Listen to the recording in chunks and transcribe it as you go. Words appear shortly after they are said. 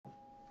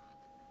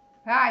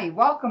Hi,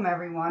 welcome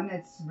everyone.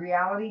 It's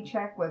Reality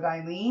Check with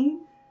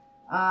Eileen.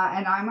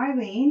 And I'm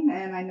Eileen,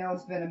 and I know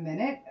it's been a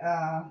minute,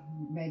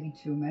 maybe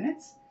 2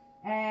 minutes.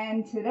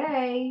 And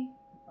today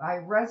I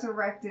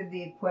resurrected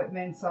the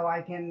equipment so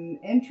I can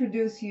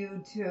introduce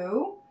you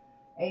to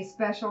a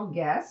special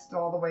guest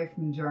all the way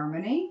from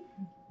Germany.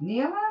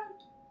 Neela,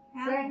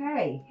 say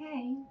hey.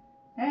 Hey.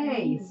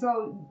 Hey,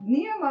 so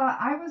Neela,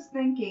 I was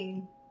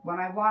thinking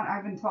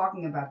I've been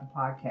talking about the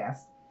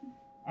podcast,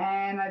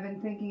 and I've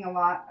been thinking a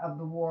lot of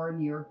the war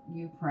in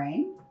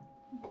Ukraine,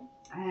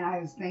 and I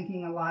was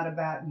thinking a lot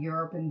about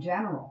Europe in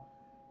general.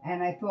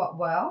 And I thought,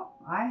 well,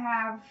 I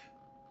have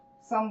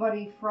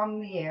somebody from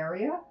the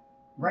area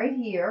right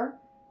here.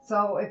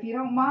 So if you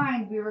don't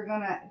mind, we were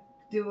going to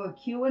do a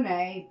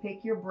Q&A,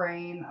 pick your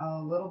brain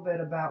a little bit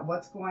about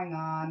what's going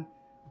on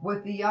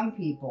with the young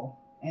people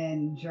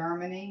in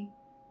Germany,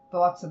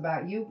 thoughts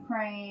about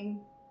Ukraine,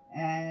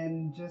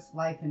 and just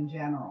life in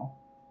general.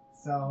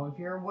 So if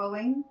you're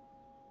willing,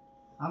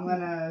 I'm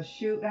going to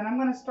shoot, and I'm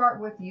going to start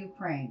with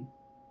Ukraine.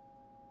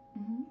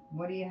 Mm-hmm.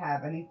 What do you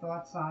have? Any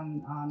thoughts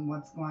on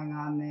what's going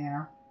on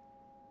there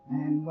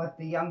and what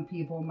the young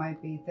people might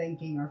be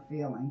thinking or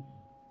feeling?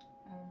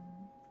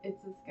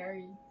 It's a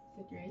scary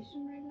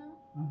situation right now.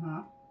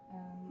 Uh-huh.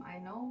 I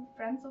know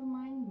friends of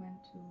mine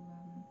went to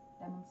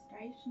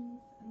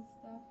demonstrations and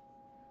stuff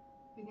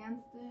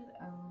against it.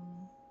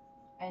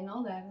 I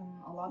know that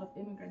a lot of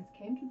immigrants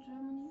came to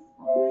Germany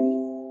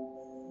already.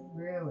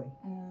 Really?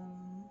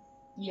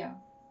 Yeah,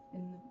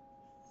 in the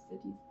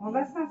cities. Well,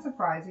 that's not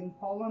surprising.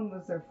 Poland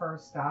was their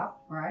first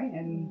stop, right?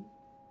 And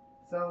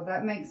so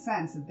that makes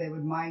sense that they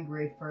would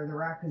migrate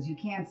further out because you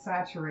can't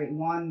saturate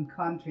one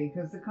country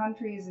because the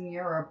countries in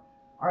Europe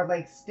are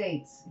like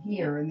states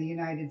here in the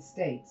United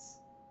States.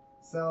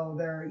 So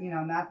they're,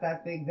 not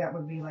that big. That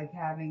would be like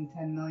having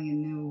 10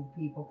 million new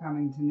people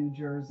coming to New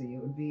Jersey.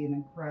 It would be an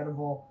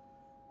incredible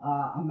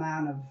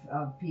amount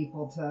of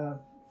people to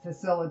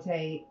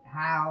facilitate,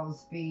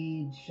 house,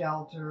 feed,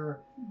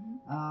 shelter.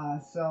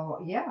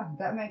 So yeah,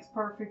 that makes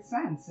perfect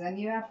sense. And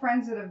you have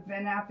friends that have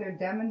been out there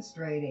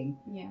demonstrating.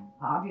 Yeah.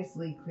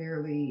 Obviously,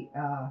 clearly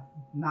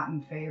not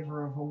in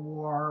favor of a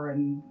war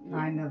and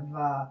kind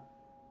of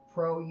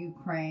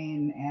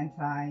pro-Ukraine,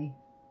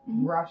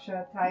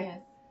 anti-Russia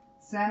type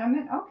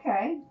sentiment.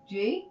 Okay,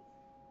 G.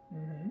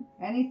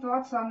 Any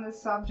thoughts on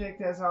this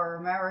subject as our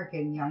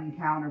American young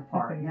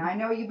counterpart? Now, I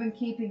know you've been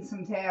keeping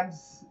some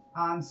tabs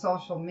on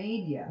social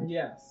media.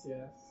 Yes.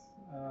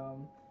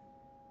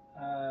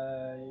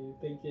 I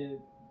think it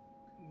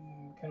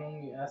can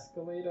only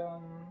escalate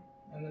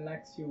in the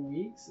next few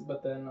weeks,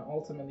 but then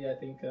ultimately I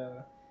think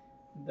that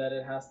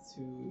Putin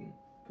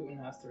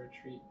has to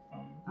retreat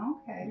from.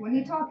 Okay, when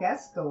you talk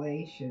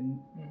escalation,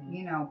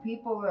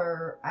 people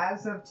are,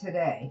 as of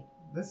today,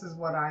 this is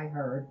what I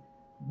heard,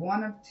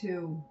 one of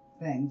two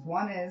things.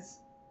 One is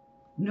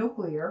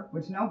nuclear,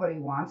 which nobody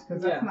wants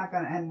because that's not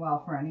going to end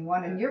well for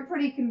anyone. And you're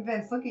pretty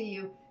convinced. Look at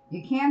you.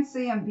 You can't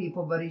see him,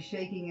 people, but he's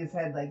shaking his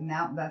head like,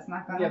 no, that's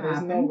not going to happen.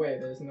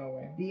 There's no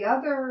way. The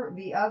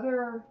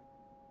other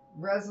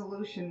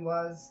resolution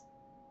was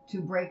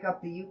to break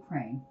up the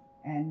Ukraine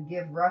and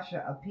give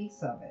Russia a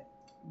piece of it.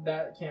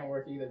 That can't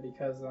work either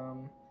because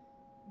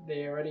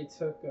they already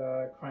took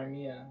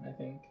Crimea, I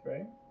think,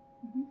 right?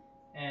 Mm-hmm.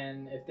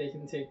 And if they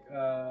can take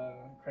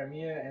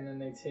Crimea and then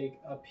they take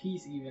a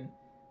piece even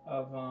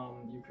of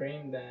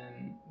Ukraine,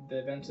 then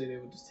eventually they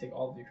would just take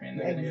all of Ukraine.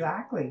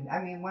 Exactly.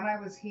 I mean, when I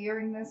was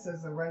hearing this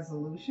as a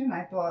resolution,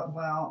 I thought,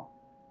 well,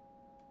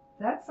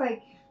 that's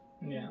like,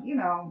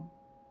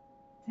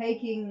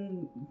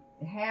 taking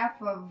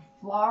half of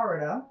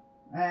Florida,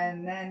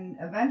 and then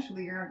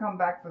eventually you're going to come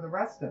back for the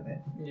rest of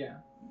it. Yeah.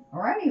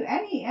 Or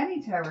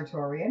any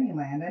territory, any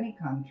land, any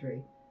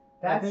country.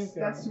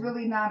 That's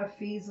really not a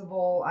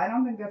feasible. I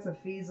don't think that's a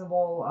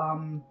feasible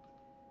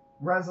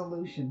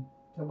resolution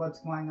to what's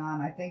going on.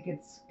 I think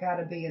it's got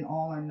to be an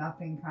all or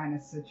nothing kind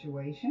of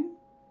situation.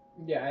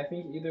 Yeah, I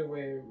think either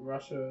way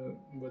Russia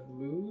would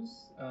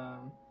lose.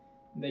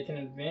 They can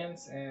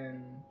advance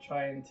and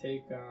try and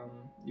take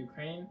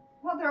Ukraine.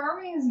 Well, their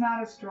army is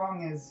not as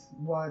strong as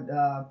what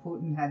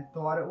Putin had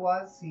thought it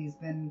was. He's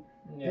been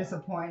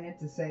disappointed,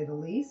 to say the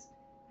least.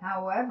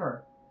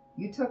 However,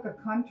 you took a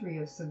country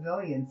of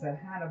civilians that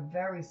had a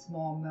very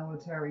small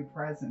military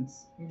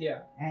presence.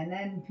 Yeah. And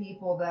then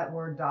people that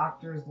were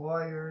doctors,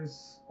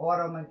 lawyers,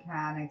 auto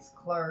mechanics,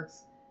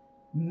 clerks,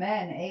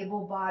 men,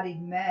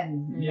 able-bodied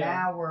men,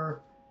 now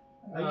were,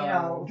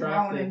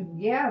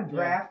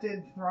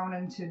 drafted, thrown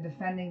into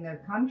defending their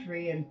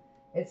country. And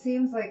it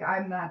seems like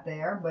I'm not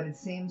there, but it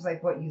seems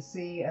like what you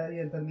see,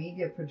 the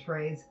media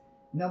portrays,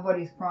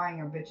 nobody's crying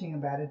or bitching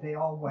about it. They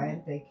all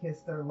went. They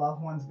kissed their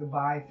loved ones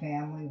goodbye,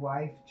 family,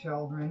 wife,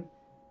 children,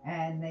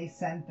 and they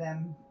sent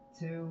them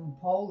to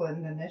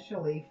Poland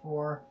initially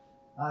for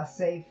a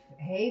safe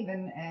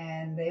haven,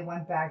 and they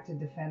went back to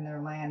defend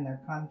their land,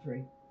 their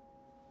country.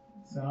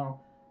 So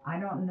I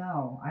don't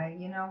know.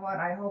 You know what?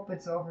 I hope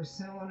it's over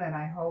soon, and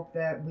I hope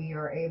that we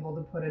are able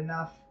to put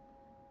enough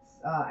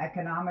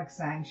economic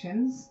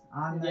sanctions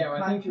on the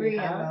country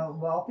and the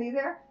wealthy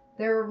there.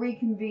 They're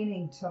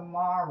reconvening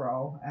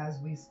tomorrow as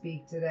we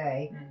speak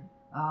today.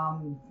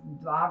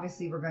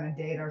 Obviously, we're going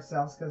to date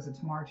ourselves because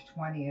it's March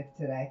 20th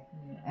today.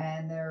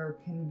 And they're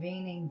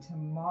convening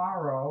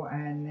tomorrow,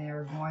 and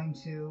they're going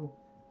to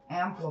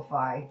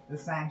amplify the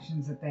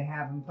sanctions that they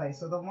have in place.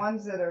 So the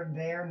ones that are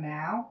there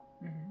now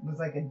was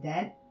like a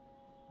dent.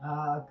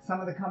 Some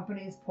of the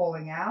companies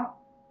pulling out.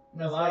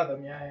 A lot of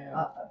them,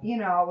 yeah.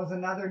 It was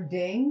another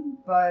ding,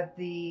 but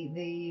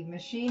the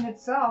machine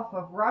itself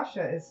of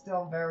Russia is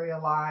still very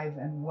alive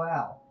and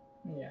well.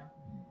 Yeah.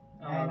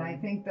 And I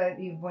think that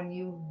when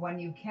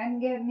you can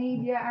get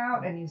media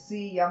out and you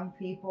see young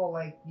people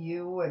like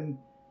you and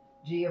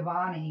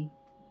Giovanni,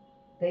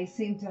 they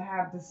seem to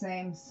have the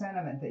same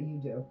sentiment that you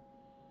do.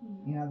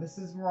 This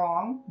is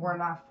wrong. We're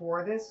not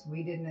for this.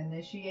 We didn't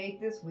initiate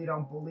this. We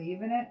don't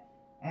believe in it.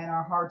 And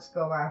our hearts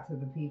go out to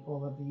the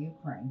people of the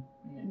Ukraine.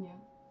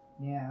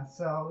 Yeah.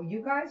 So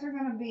you guys are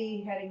going to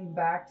be heading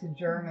back to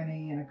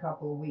Germany in a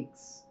couple of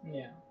weeks.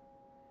 Yeah.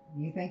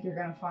 Do you think you're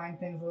going to find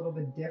things a little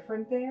bit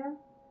different there?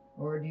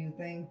 Or do you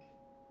think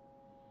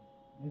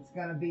it's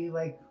going to be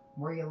like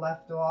where you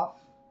left off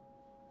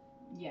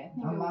Yeah, I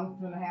think a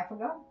month and a half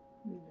ago?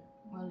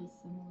 Well, it's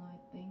similar, I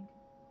think.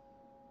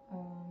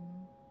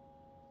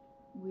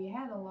 We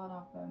had a lot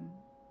of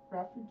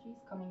refugees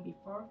coming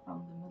before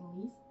from the Middle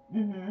East,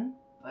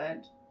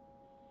 but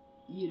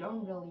you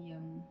don't really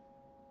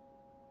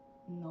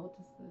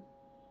notice it.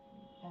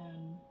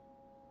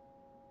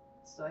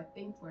 So I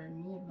think for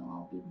me it will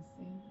all be the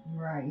same.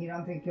 Right. You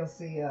don't think you'll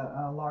see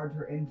a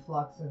larger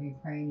influx of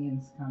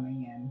Ukrainians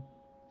coming in?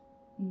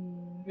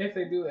 If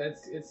they do,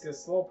 it's a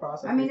slow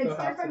process. I mean, it's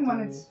different when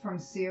it's from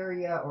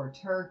Syria or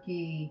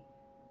Turkey.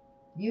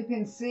 You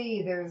can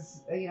see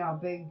there's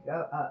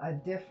a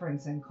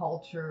difference in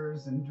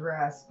cultures and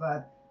dress,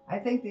 but I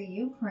think the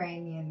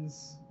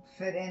Ukrainians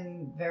fit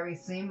in very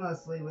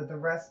seamlessly with the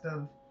rest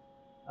of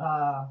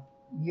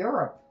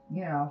Europe.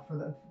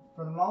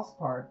 For the most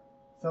part.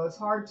 So it's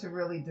hard to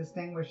really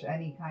distinguish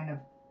any kind of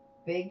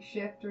big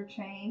shift or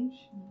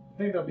change. I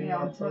think there'll be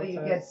more until you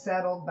get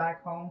settled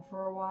back home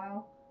for a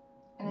while.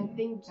 And I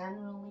think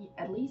generally,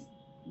 at least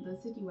the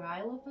city where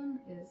I live in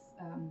is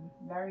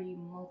very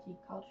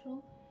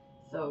multicultural,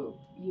 so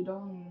you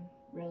don't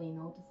really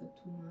notice it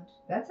too much.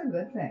 That's a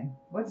good thing.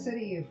 What city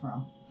are you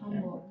from?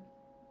 Hamburg.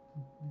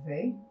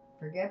 See?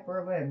 Forget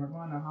Berlin. We're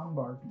going to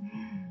Hamburg.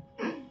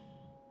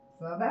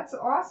 So that's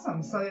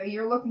awesome. So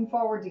you're looking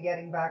forward to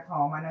getting back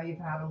home. I know you've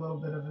had a little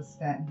bit of a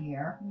stint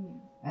here.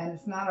 And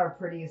it's not our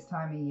prettiest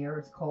time of year.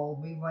 It's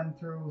cold. We went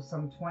through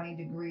some 20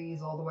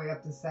 degrees all the way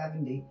up to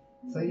 70.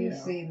 So you've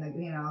seen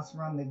us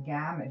run the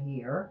gamut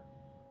here.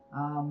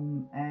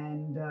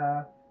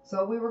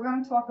 So we were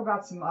going to talk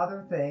about some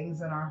other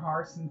things, and our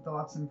hearts and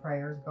thoughts and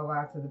prayers go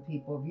out to the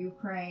people of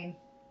Ukraine.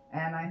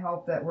 And I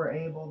hope that we're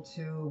able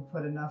to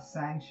put enough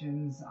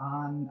sanctions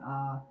on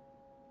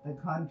the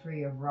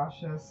country of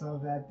Russia so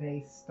that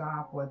they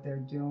stop what they're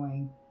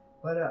doing.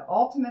 But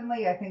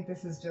ultimately, I think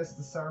this is just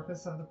the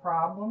surface of the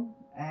problem.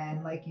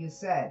 And like you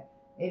said,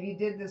 if you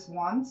did this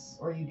once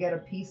or you get a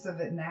piece of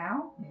it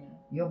now,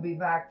 you'll be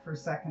back for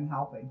second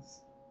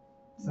helpings.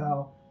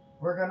 So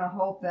we're going to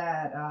hope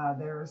that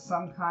there is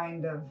some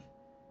kind of,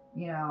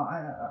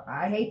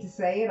 I hate to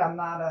say it, I'm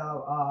not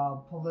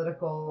a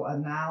political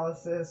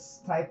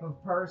analysis type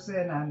of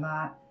person. I'm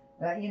not,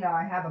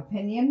 I have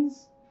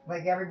opinions.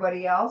 Like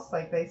everybody else,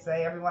 like they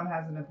say, everyone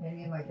has an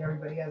opinion, like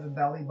everybody has a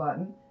belly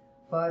button.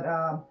 But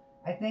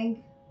I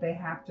think they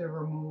have to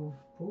remove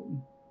Putin.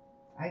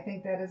 I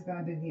think that is going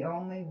to be the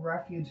only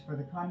refuge for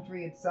the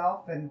country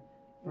itself and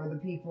for the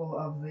people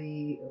of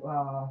the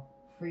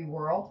free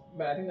world.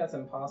 But I think that's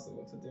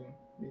impossible to do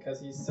because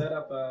he's set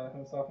up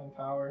himself in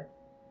power.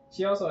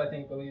 She also, I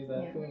think, believes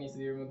that Putin needs to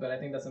be removed, but I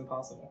think that's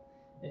impossible.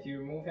 If you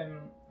remove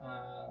him,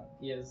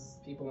 he has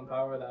people in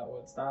power that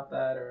would stop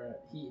that, or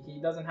he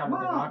doesn't have a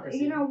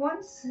democracy.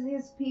 Once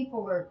his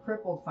people are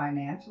crippled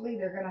financially,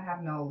 they're going to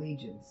have no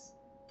allegiance.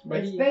 But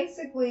it's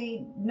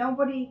basically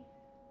nobody,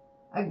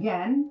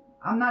 again,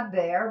 I'm not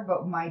there,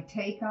 but my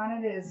take on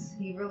it is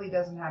he really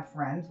doesn't have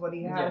friends. What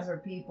he has are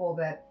people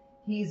that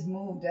he's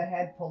moved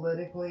ahead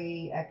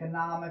politically,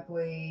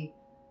 economically,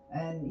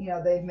 and,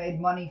 they've made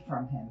money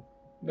from him.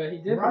 But he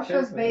did.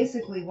 Russia's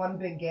basically one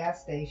big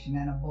gas station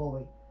and a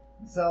bully.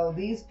 So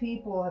these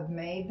people have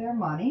made their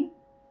money,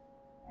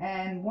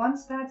 and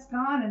once that's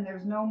gone and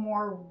there's no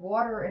more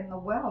water in the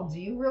well, do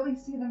you really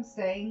see them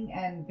staying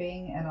and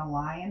being an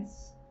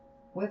alliance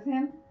with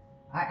him?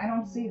 I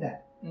don't see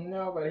that.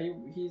 No, but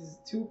he's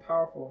too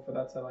powerful for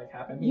that to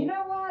happen. You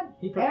know what?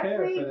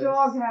 Every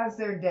dog has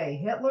their day.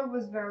 Hitler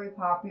was very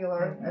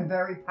popular and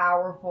very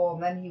powerful,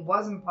 and then he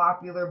wasn't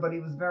popular, but he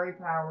was very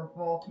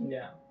powerful.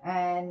 Yeah.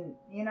 And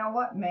you know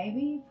what?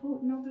 Maybe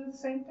Putin will do the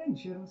same thing,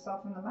 shoot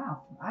himself in the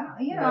mouth. I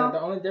don't, The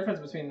only difference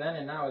between then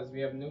and now is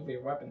we have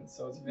nuclear weapons,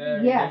 so it's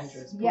very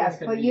dangerous. Yes,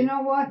 but you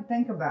know what?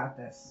 Think about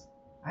this.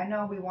 I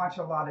know we watch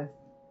a lot of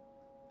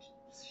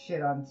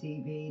shit on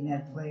TV,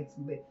 Netflix,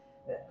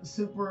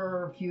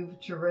 super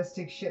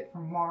futuristic shit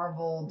from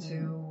Marvel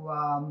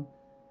to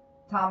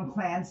Tom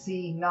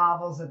Clancy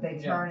novels that they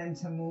Yeah. turn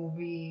into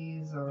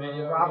movies, or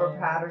Video Robert games.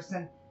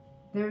 Patterson.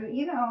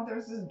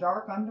 There's this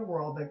dark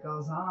underworld that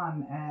goes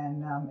on,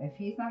 and if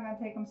he's not going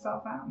to take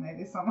himself out,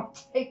 maybe someone will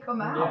take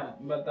him out. Yeah,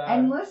 but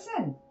And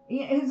listen,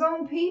 his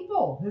own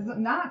people,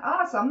 not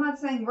us. I'm not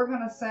saying we're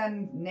going to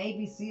send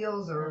Navy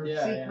SEALs or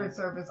Secret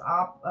Service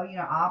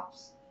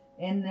ops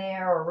in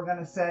there, or we're going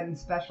to send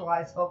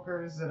specialized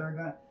hookers that are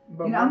going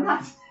to. I'm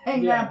not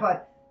saying that,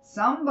 but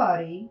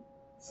somebody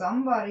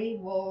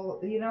will.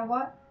 You know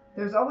what?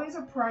 There's always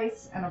a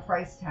price and a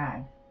price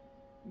tag.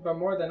 But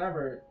more than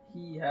ever,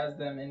 he has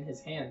them in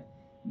his hand.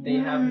 They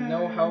have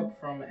no help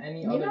from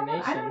any other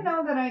nation. I don't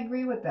know that I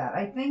agree with that.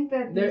 I think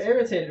that they're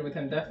irritated with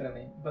him,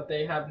 definitely, but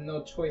they have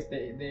no choice.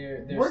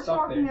 They're We're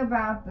stuck talking there.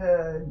 about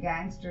the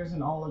gangsters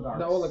and oligarchs.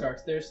 The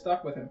oligarchs, they're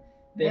stuck with him.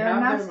 They're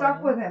not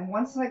stuck with him.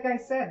 Once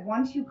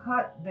you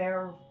cut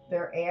their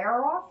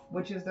air off,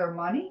 which is their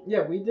money.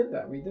 Yeah, we did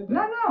that.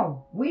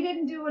 No, we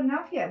didn't do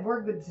enough yet.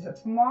 We're good.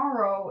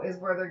 Tomorrow is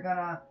where they're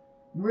gonna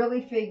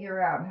really figure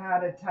out how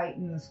to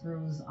tighten the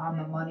screws on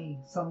the money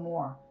some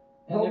more.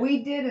 What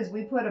we did is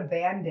we put a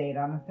Band-Aid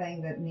on a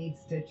thing that needs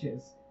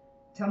stitches.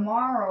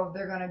 Tomorrow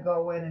they're going to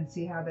go in and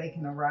see how they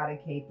can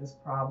eradicate this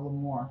problem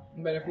more.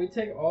 But if we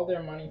take all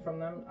their money from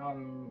them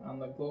on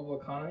the global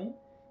economy,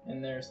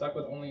 and they're stuck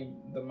with only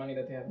the money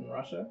that they have in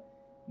Russia,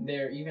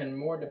 they're even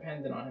more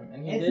dependent on him.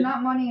 And it's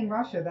not money in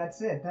Russia,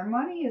 that's it. Their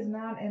money is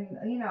not in,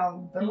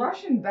 the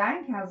Russian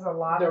bank has a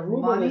lot of money. The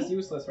ruble is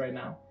useless right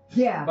now.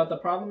 Yeah. But the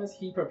problem is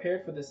he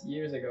prepared for this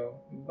years ago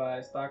by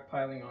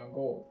stockpiling on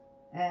gold.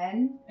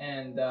 And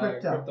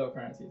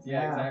cryptocurrencies.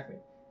 Yeah, exactly.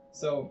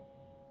 So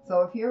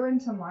if you're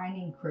into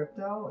mining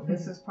crypto,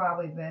 this has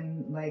probably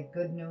been like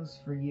good news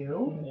for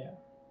you. Yeah.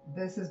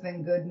 This has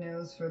been good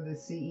news for the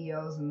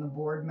CEOs and the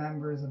board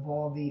members of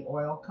all the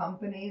oil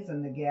companies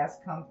and the gas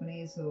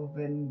companies who have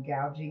been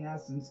gouging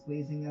us and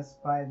squeezing us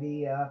by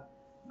the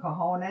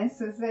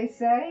cojones, as they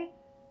say.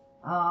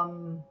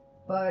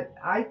 But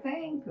I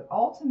think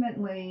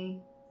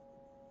ultimately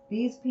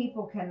these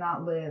people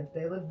cannot live.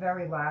 They live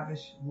very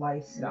lavish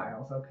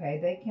lifestyles, okay?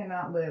 They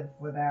cannot live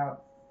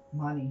without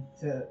money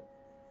to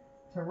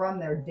run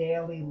their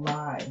daily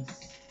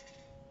lives.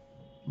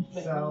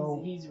 But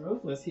so he's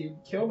ruthless. He'd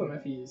kill them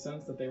if he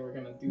sensed that they were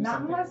going to do not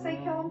something. Not unless they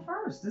kill him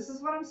first. This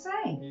is what I'm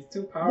saying. He's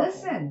too powerful.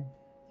 Listen,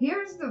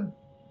 here's the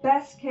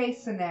best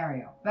case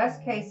scenario.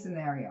 Best case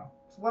scenario.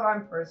 It's what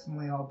I'm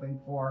personally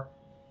hoping for.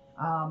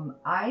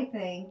 I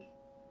think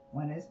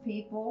when his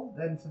people,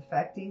 then it's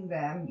affecting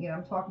them.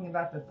 I'm talking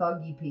about the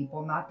thuggy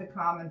people, not the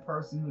common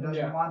person who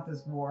doesn't want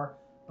this war,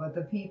 but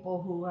the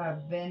people who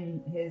have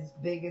been his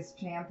biggest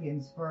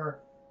champions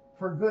for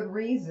good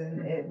reason.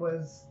 Mm-hmm. It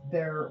was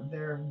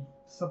their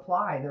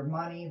supply, their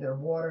money, their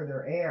water,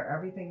 their air,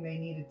 everything they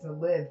needed to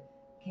live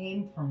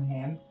came from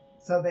him.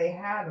 So they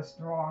had a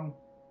strong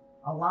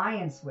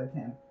alliance with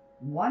him.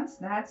 Once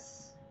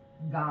that's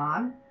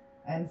gone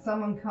and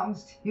someone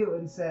comes to you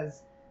and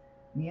says,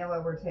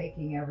 Mila, we're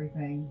taking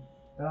everything,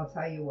 but I'll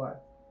tell you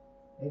what,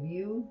 if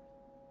you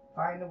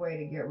find a way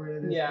to get rid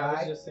of this guy, I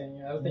was just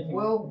saying, I was thinking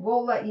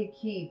we'll let you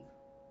keep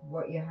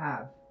what you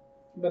have.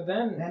 But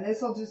then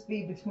this will just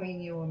be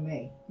between you and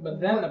me. But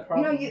then the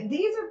problem,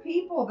 these are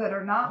people that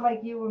are not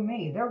like you and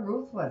me. They're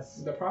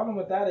ruthless. The problem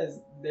with that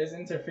is there's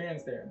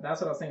interference there.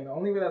 That's what I was saying. The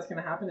only way that's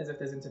going to happen is if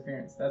there's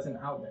interference. That's an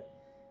outlet.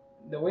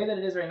 The way that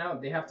it is right now,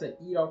 they have to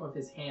eat off of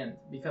his hand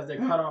because they're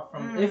cut off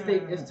from. If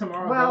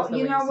tomorrow. Well, goes the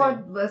you way know what?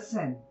 Say.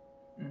 Listen.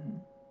 Mm-hmm.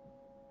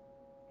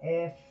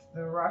 If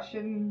the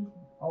Russian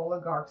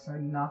oligarchs are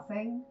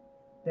nothing,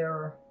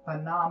 they're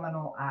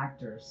phenomenal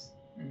actors.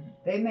 Mm-hmm.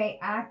 They may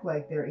act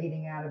like they're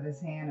eating out of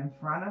his hand in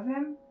front of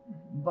him,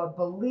 but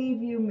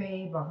believe you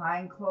me,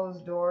 behind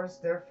closed doors,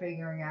 they're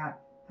figuring out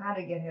how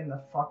to get him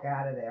the fuck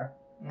out of there.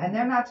 Mm-hmm. And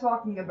they're not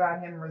talking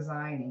about him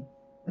resigning.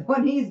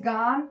 When he's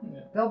gone,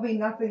 there'll be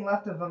nothing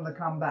left of him to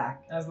come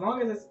back. As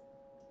long as it's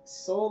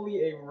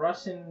solely a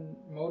Russian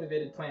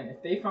motivated plan.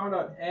 If they found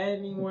out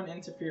anyone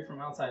interfered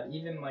from outside,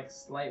 even like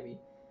slightly,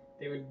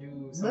 they would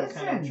do some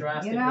kind of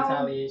drastic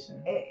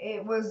retaliation.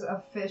 It was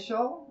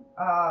official.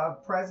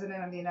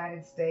 President of the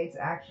United States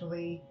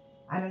actually,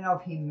 I don't know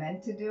if he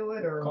meant to do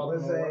it or called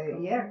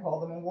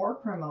him a war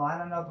criminal. I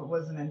don't know if it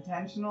was an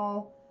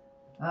intentional.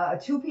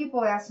 Two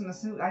people asked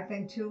him. I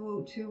think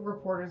two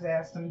reporters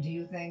asked him, "Do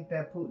you think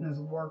that Putin is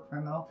a war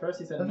criminal?" First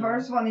he said the no.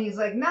 first one, he's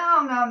like, "No."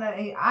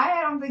 I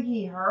don't think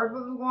he heard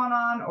what was going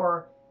on,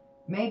 or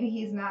maybe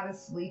he's not as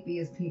sleepy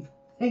as people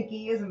think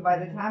he is. And by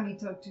the time he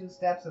took 2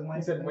 steps and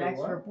went to the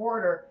next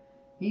reporter,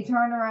 he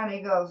turned around and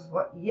he goes,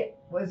 "What? Yeah,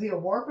 was he a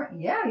war criminal?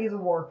 Yeah, he's a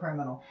war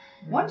criminal."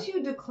 Mm-hmm. Once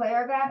you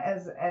declare that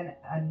as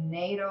a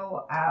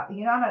NATO,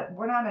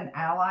 we're not an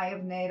ally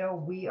of NATO.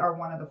 We are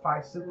one of the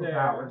 5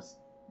 superpowers.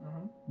 Yeah.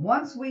 Mm-hmm.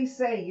 Once we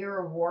say you're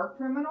a war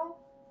criminal,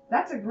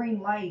 that's a green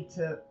light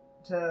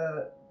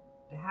to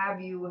have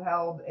you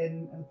held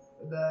in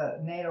the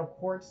NATO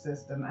court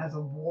system as a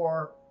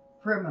war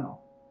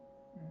criminal.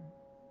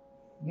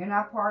 Mm-hmm. You're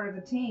not part of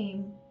the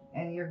team,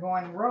 and you're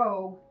going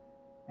rogue.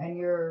 and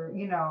you're,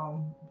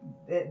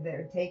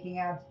 they're taking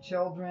out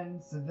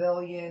children,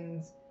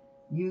 civilians,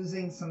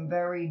 using some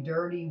very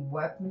dirty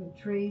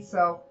weaponry.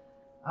 So,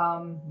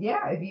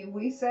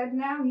 we said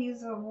now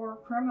he's a war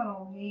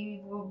criminal,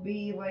 he will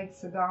be like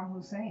Saddam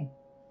Hussein.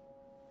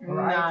 No.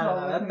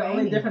 That's the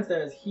only difference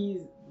there is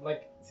he's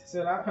like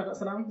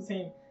Saddam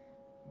Hussein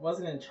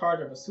wasn't in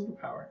charge of a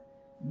superpower.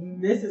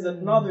 This is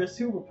another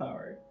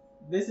superpower.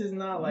 This is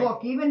not like...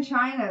 Look, even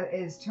China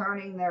is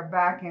turning their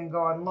back and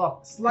going, look,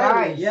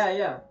 slightly, guys,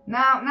 yeah.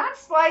 Now, not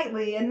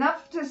slightly,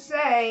 enough to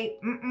say,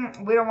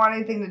 we don't want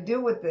anything to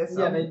do with this.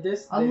 Yeah,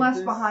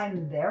 unless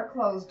behind their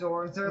closed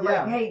doors, they're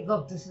like, hey,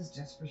 look, this is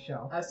just for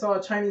show. I saw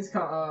a Chinese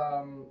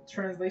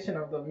translation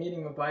of the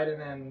meeting with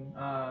Biden and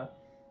I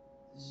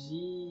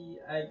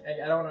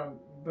don't want to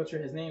butcher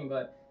his name,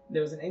 but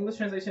there was an English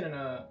translation and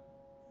a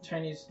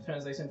Chinese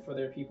translation for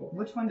their people.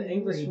 Which one did you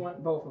English read?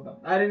 one, both of them.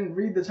 I didn't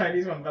read the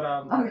Chinese one, but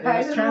okay, it was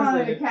I just translated.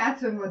 wanted to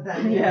catch him with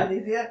that.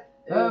 Yeah.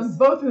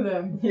 Both of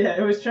them.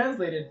 Yeah, it was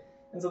translated,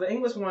 and so the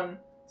English one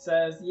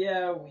says,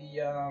 yeah,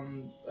 we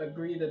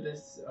agree that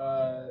this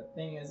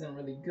thing isn't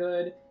really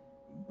good,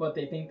 but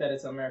they think that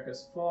it's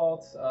America's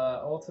fault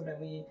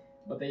ultimately,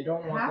 but they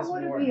don't want this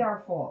war. How would it be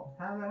our fault?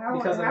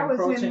 Because of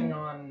encroaching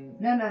on...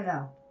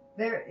 No.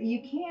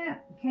 You can't...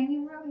 Can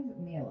you really,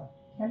 Neela?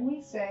 Can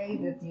we say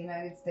that the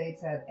United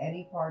States had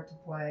any part to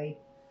play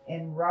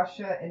in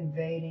Russia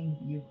invading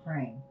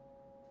Ukraine?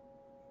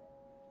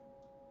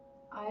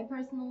 I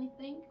personally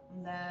think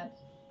that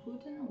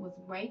Putin was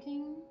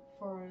waiting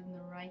for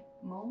the right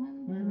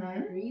moment, the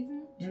right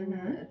reason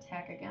to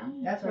attack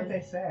again. That's what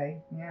they say.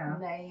 Yeah.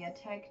 They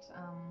attacked.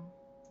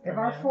 If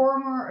our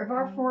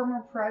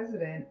former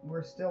president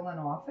were still in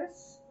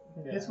office,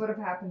 this would have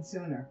happened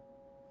sooner,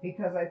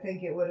 because I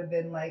think it would have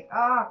been like,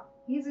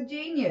 he's a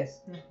genius.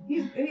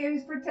 He's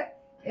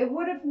It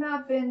would have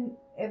not been.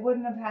 It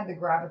wouldn't have had the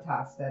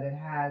gravitas that it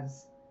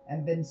has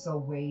and been so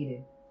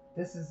weighted.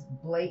 This is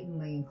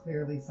blatantly and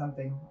clearly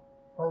something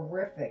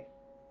horrific.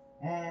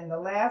 And the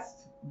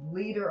last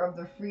leader of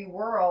the free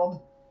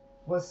world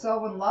was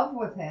so in love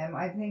with him.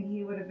 I think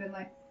he would have been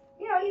like,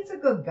 he's a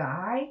good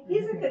guy.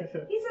 He's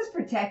just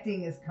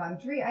protecting his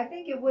country. I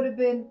think it would have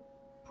been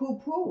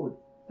poo-pooed.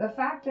 The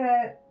fact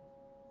that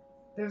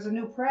there's a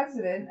new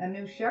president, a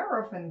new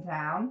sheriff in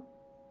town.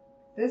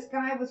 This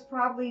guy was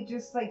probably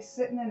just like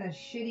sitting in his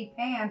shitty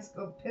pants,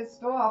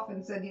 pissed off,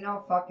 and said,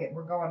 fuck it,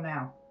 we're going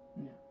now.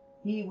 Yeah.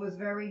 He was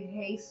very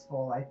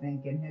hasteful, I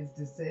think, in his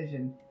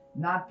decision,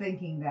 not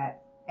thinking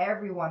that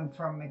everyone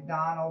from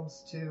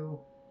McDonald's to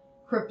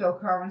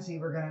cryptocurrency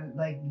were going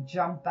to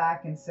jump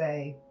back and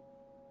say,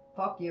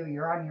 fuck you,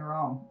 you're on your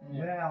own.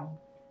 Yeah.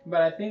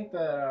 But I think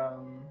that...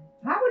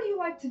 How would you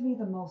like to be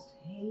the most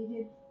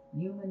hated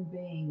human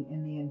being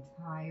in the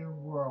entire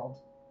world?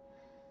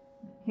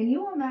 Can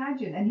you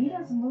imagine? And he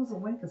doesn't lose a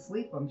wink of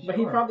sleep, I'm sure. But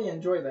he probably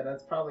enjoys that.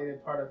 That's probably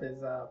part of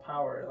his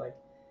power.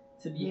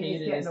 To be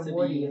hated is to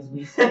be... as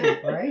we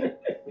speak, right?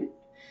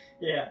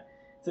 Yeah.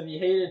 To be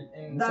hated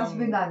in Das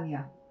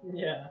Vidanya.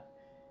 Yeah.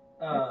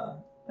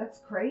 That's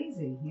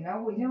crazy.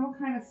 What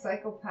kind of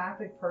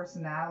psychopathic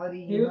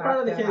personality he you was part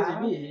of the have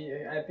to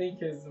KGB. I think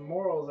his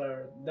morals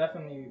are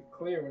definitely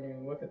clear when you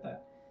look at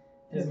that.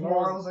 His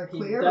morals are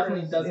clear. He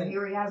definitely doesn't.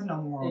 Here he has no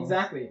morals.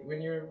 Exactly. When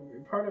you're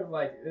part of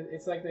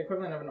it's like the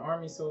equivalent of an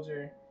army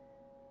soldier.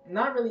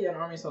 Not really an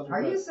army soldier.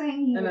 Are you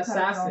saying he an would cut his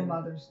assassin. own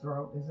mother's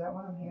throat? Is that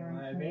what I'm hearing?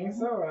 I think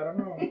so. I don't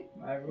know.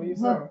 I believe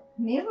so. Look,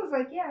 Neil was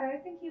like, yeah, I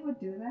think he would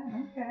do that.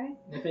 Okay.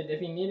 If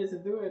he needed to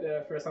do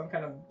it for some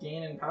kind of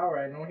gain in power,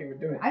 I know he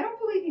would do it. I don't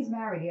believe he's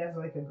married. He has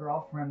a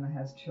girlfriend that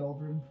has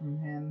children from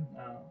him.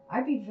 Oh.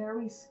 I'd be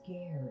very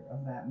scared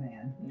of that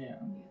man. Yeah.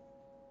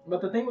 But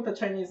the thing with the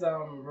Chinese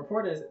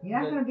report is... You're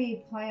not going to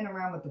be playing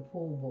around with the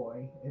pool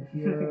boy if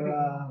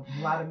you're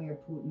Vladimir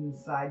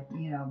Putin's side,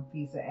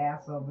 piece of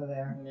ass over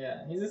there.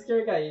 Yeah, he's a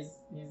scary guy. He's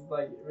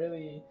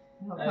really...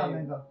 He'll come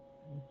and go,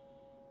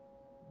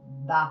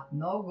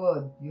 no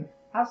good. You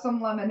have some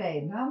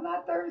lemonade. No, I'm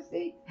not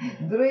thirsty.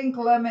 Drink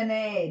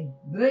lemonade.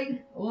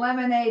 Drink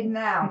lemonade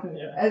now.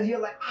 Yeah. As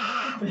you're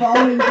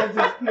foaming because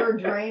there's pure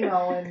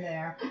Drano in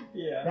there.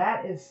 Yeah.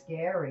 That is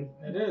scary.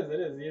 It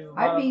is.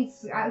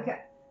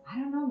 I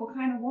don't know what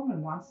kind of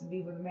woman wants to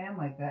be with a man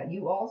like that.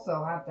 You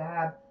also have to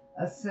have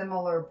a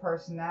similar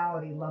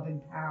personality,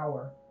 loving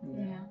power.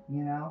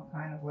 Yeah.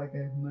 Kind of like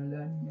a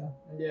Melania.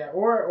 Yeah,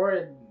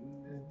 or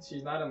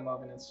she's not in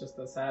love and it's just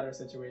a sadder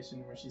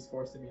situation where she's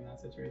forced to be in that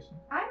situation.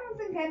 I don't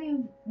think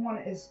anyone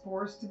is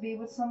forced to be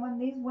with someone.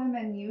 These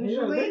women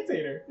usually... He's a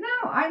dictator.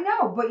 No, I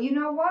know, but you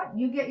know what?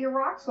 You get your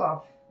rocks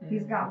off. Mm-hmm.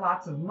 He's got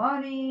lots of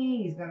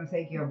money. He's going to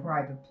take you on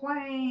private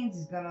planes.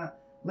 He's going to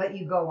let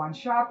you go on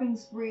shopping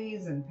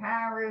sprees in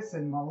Paris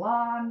and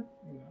Milan.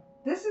 Yeah.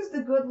 This is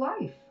the good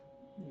life.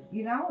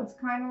 Yeah. It's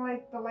kind of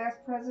like the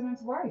last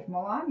president's wife,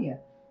 Melania.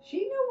 She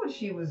knew what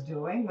she was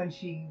doing when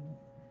she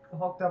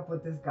hooked up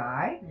with this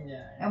guy.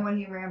 Yeah. And when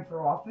he ran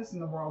for office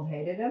and the world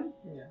hated him.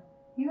 Yeah.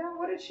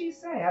 What did she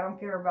say? I don't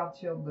care about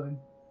children.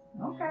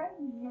 Okay.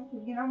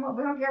 You know what?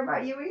 We don't care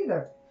about you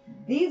either.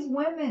 These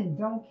women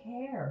don't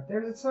care.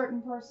 There's a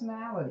certain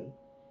personality.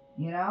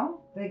 You know,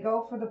 they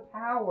go for the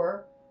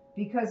power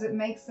because it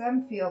makes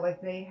them feel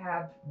like they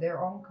have their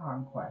own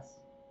conquest.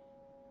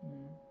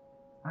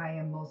 I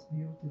am most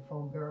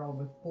beautiful girl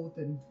with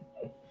Putin.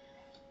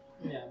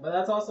 Yeah, but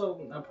that's also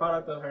a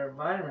product of her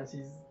environment.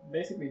 She's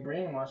basically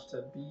brainwashed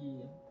to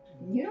be.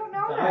 You don't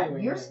know that.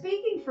 valuing You're him.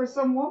 speaking for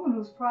some woman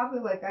who's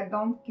probably like, I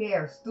don't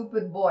care,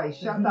 stupid boy,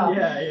 shut up.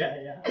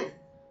 Yeah.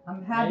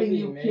 I'm having Maybe,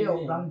 you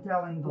killed, I'm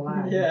telling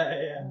Vlad.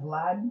 Yeah.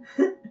 Vlad,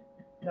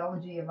 tell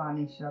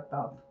Giovanni, shut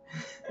up.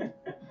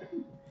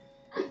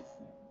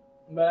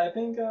 But I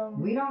think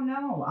We don't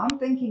know. I'm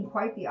thinking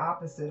quite the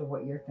opposite of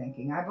what you're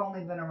thinking. I've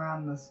only been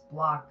around this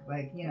block,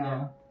 like, you know,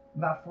 Yeah.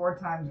 about 4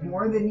 times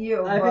more than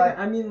you, I but think,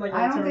 I mean, like, in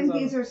I don't think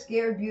terms these are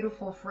scared,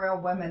 beautiful, frail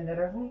women that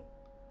are like,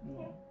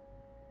 Yeah.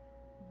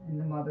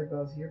 and the mother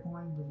goes, you're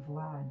going with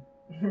Vlad.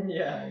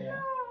 Yeah. No,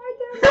 I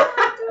don't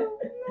want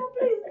to. No,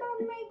 please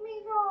don't make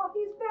me go.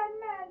 He's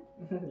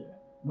bad man.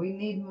 We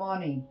need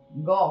money.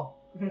 Go.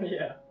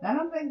 Yeah. I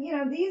don't think, you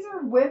know, these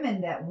are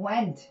women that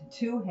went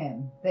to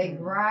him. They Mhm.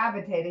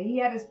 gravitated. He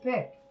had his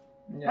pick.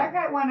 That Yeah.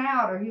 guy went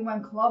out or he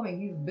went clubbing.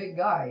 He's a big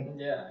guy.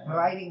 Yeah.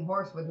 Riding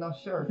horse with no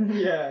shirt.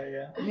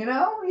 Yeah. You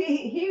know,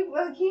 he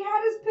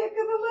had his pick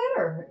of the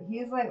litter.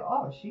 He's like,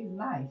 oh, she's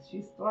nice.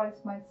 She's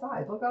twice my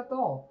size. Look how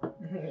tall.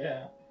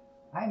 Yeah.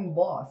 I'm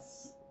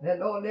boss.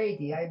 Hello,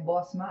 lady. I'm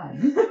boss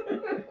man.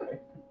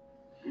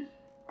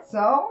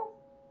 So,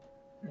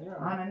 Yeah.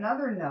 on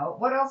another note,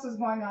 what else is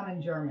going on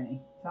in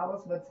Germany? Tell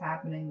us what's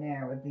happening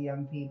there with the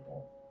young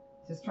people.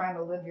 Just trying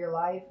to live your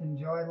life,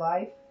 enjoy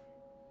life.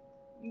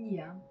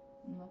 Yeah,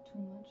 not too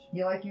much.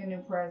 You like your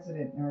new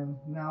president, or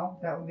no?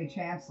 That would be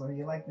chancellor.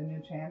 You like the new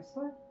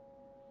chancellor?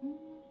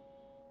 Mm.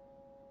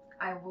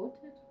 I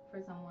voted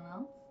for someone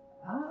else,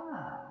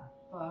 Ah.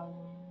 but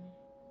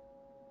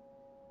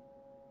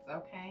it's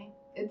okay.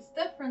 It's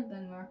different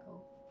than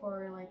Merkel.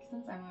 For like,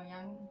 since I'm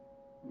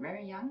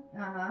very young,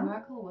 Uh-huh.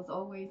 Merkel was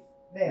always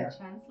There. the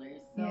chancellor,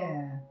 so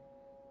Yeah.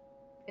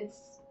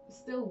 it's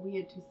still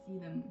weird to see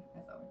them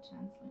as our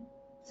chancellor.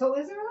 So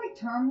is there like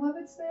term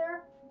limits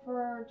there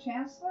for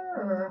chancellor,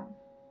 or No.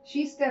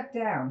 she stepped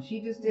down? She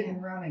just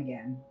didn't run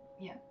again.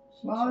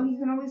 She Well, chose- you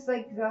can always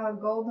like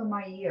Golda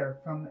Meir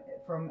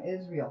from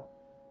Israel.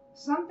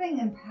 Something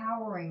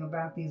empowering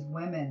about these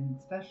women,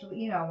 especially,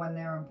 you know, when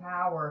they're in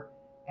power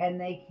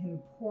and they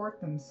can port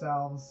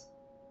themselves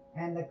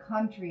and the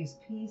country's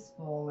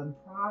peaceful and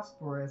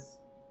prosperous.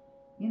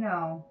 You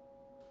know,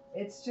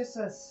 it's just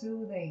a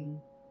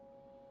soothing,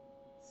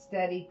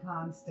 steady,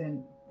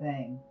 constant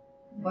thing.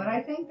 But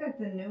I think that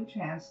the new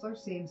chancellor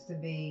seems to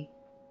be,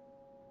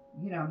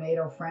 you know,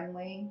 NATO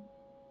friendly.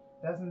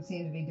 Doesn't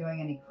seem to be doing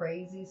any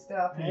crazy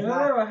stuff. He's a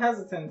little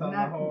hesitant on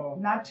the whole.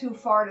 not too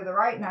far to the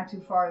right, not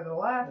too far to the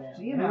left. Yeah.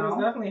 You He was know,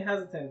 definitely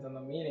hesitant in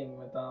the meeting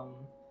with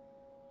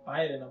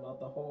Biden about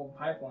the whole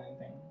pipeline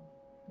thing.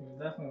 He was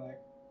definitely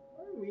like,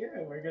 "Oh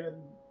yeah, we're gonna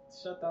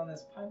shut down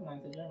this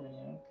pipeline to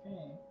Germany."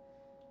 Okay.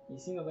 He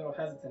seemed a little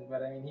hesitant,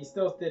 but I mean, he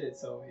still did it.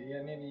 So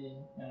yeah, maybe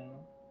I don't know.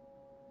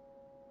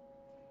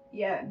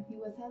 Yeah, he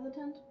was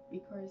hesitant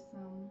because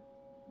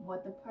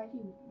what the party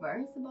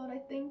worries about, I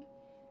think,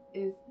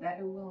 is that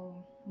it will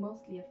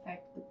mostly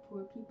affect the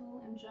poor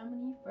people in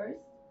Germany first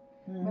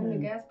when the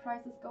gas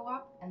prices go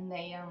up, and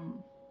they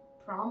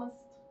promised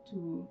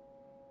to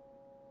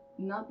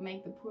not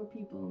make the poor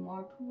people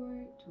more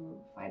poor, to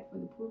fight for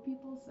the poor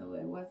people. So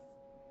it was,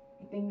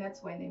 I think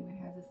that's why they were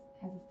hesitant.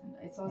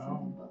 I saw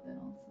something about that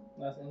also.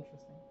 That's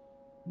interesting.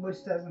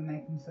 Which doesn't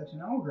make him such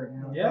an ogre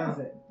now, Yeah. does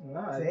it?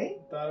 No, See? I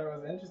thought it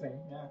was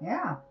interesting. Yeah.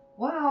 Yeah.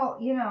 Well,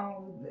 you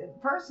know,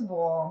 first of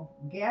all,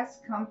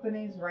 gas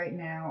companies right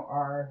now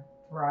are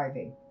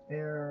thriving.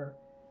 There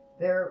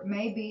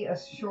may be a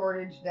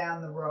shortage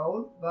down the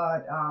road,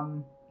 but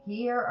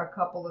here a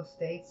couple of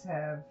states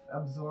have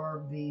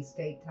absorbed the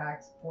state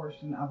tax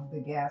portion of the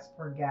gas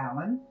per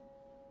gallon,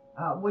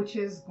 which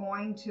is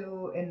going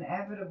to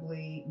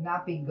inevitably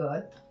not be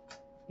good,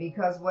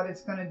 because what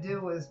it's going to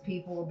do is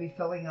people will be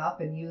filling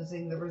up and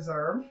using the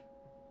reserve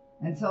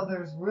until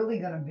there's really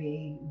going to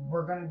be,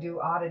 we're going to do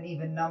odd and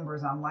even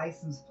numbers on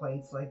license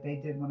plates like they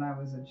did when I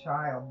was a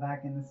child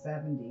back in the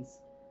 70s.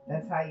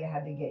 That's how you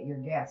had to get your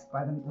gas,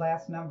 by the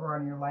last number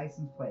on your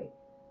license plate.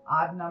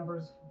 Odd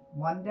numbers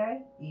one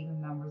day,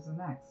 even numbers the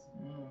next.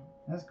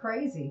 It was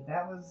crazy.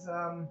 That was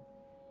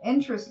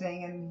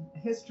interesting, and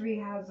history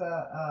has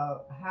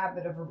a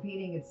habit of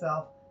repeating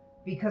itself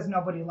because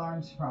nobody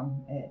learns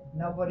from it.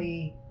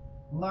 Nobody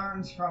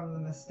learns from the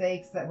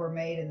mistakes that were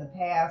made in the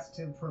past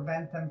to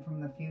prevent them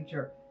from the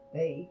future.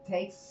 It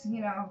takes,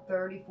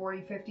 30,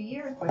 40, 50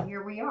 years, but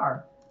here we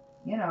are.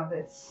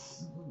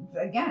 It's,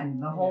 again,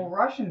 the whole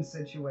Russian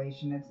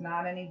situation. It's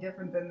not any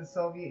different than the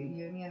Soviet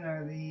Union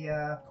or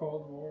the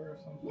Cold War or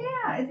something.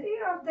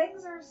 Yeah,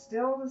 things are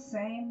still the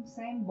same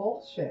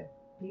bullshit.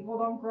 People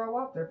don't grow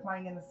up. They're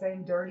playing in the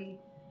same dirty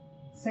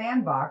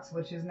sandbox,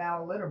 which is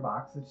now a litter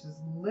box, which is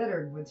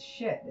littered with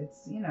shit.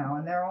 It's,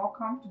 and they're all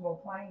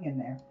comfortable playing in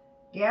there.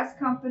 Gas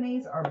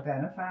companies are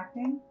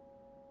benefacting.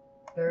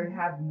 They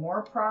have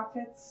more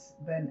profits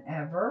than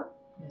ever.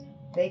 Yeah.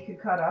 They could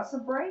cut us a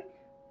break.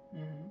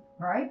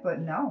 right?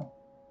 But no,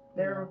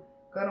 they're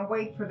going to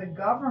wait for the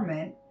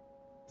government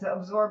to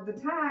absorb the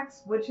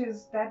tax, which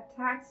is that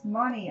tax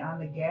money on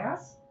the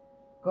gas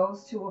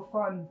goes to a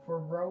fund for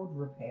road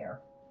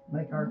repair,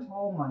 like our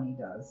toll money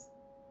does.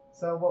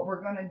 So what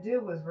we're going to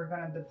do is we're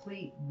going to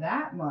deplete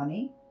that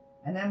money,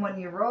 and then when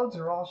your roads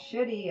are all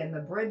shitty and the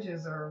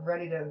bridges are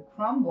ready to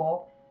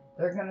crumble,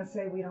 they're going to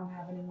say we don't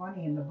have any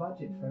money in the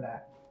budget for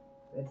that.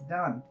 It's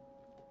done.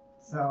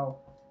 So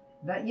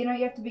that, you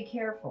have to be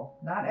careful.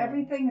 Not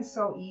everything is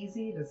so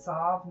easy to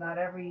solve. Not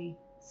every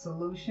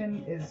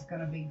solution is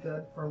going to be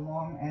good for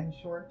long and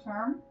short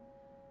term.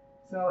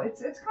 So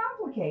it's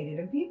complicated,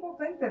 and people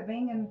think that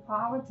being in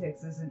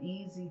politics is an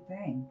easy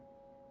thing.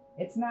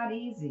 It's not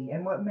easy,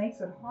 and what makes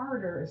it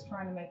harder is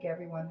trying to make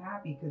everyone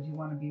happy because you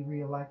want to be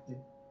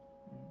reelected.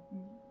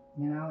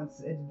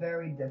 It's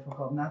very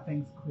difficult.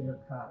 Nothing's clear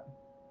cut.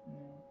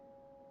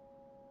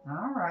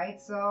 All right,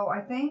 so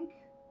I think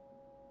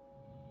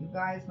you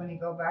guys, when you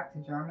go back to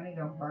Germany,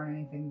 don't burn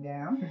anything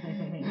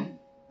down.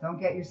 Don't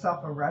get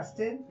yourself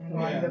arrested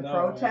during the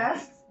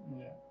protests.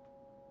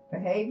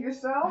 Behave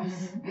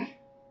yourselves.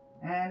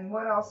 And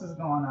what else is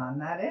going on?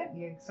 That it?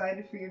 You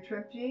excited for your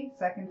trip, G?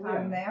 Second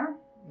time there?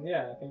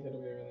 Yeah, I think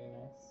it'll be really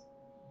nice.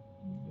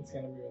 It's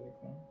gonna be really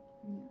cool.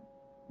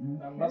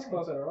 Okay. I'm much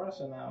closer to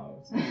Russia now.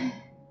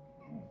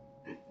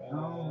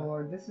 Oh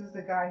Lord, this is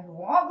the guy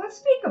who. Oh, let's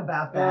speak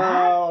about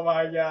that. Oh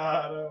my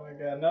God!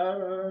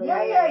 No.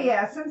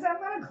 Yeah. Since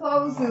I'm gonna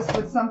close this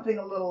with something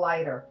a little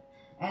lighter,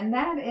 and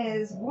that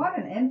is what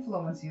an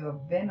influence you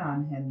have been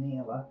on him,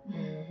 Neela.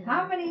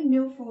 How many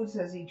new foods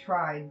has he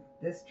tried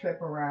this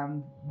trip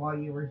around while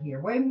you were here?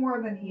 Way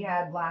more than he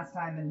had last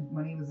time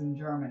when he was in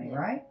Germany,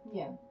 right?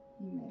 Yeah,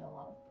 he made a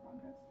lot of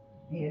progress.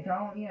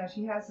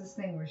 She has this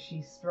thing where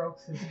she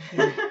strokes his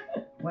cheek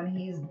when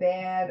he's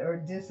bad or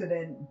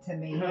dissident to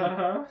me.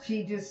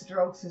 She just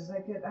strokes his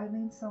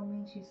Eileen's so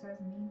mean. She says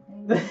mean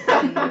things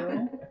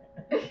to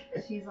you.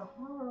 She's a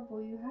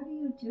horrible you. How do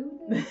you do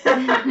this?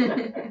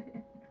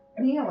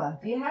 Neela,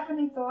 do you have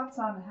any thoughts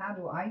on how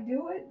do I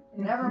do it?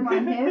 Never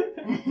mind him.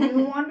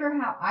 You wonder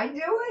how I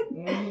do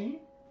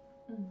it?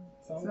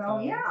 So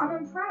yeah, I'm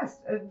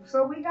impressed.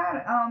 So we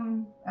got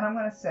and I'm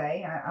gonna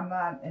say I'm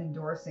not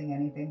endorsing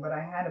anything, but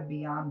I had a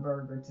Beyond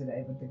Burger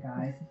today with the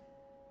guys,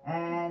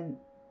 and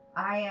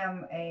I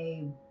am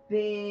a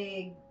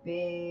big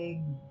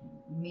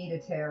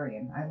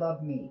meatitarian. I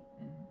love meat.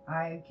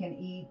 I can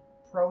eat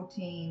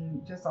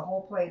protein, just a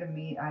whole plate of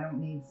meat. I don't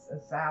need a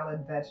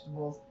salad,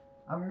 vegetables.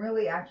 I'm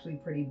really actually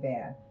pretty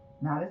bad.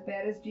 Not as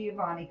bad as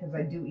Giovanni because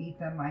I do eat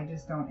them. I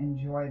just don't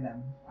enjoy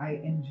them.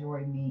 I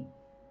enjoy meat.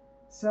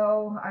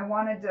 So I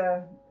wanted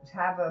to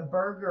have a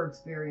burger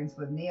experience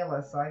with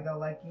Neela. So I go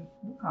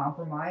we'll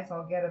compromise.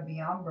 I'll get a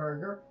Beyond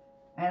Burger.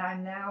 And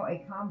I'm now a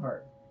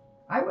convert.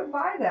 I would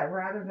buy that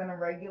rather than a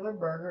regular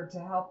burger to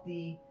help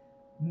the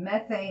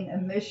methane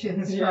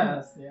emissions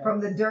from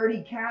the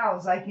dirty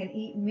cows. I can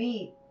eat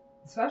meat,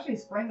 especially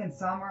spring and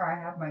summer. I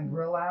have my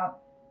grill out.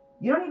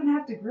 You don't even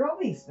have to grill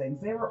these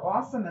things. They were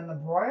awesome in the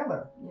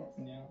broiler. Yes.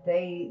 Yeah.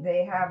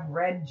 They have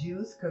red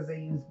juice because they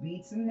use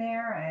beets in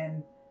there,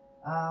 and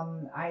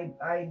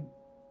I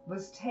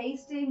was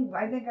tasting.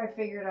 I think I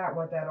figured out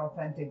what that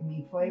authentic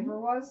meat flavor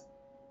was.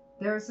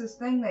 There's this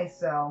thing they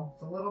sell.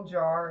 It's a little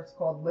jar. It's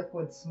called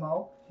Liquid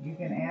Smoke. You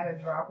can add a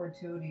drop or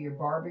two to your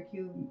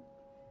barbecue,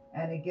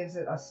 and it gives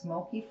it a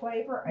smoky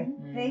flavor. I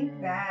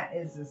think that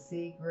is the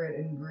secret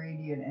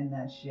ingredient in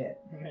that shit.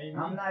 Maybe.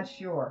 I'm not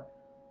sure.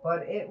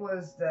 But it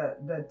was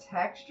the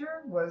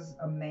texture was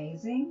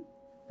amazing.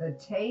 The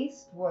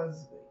taste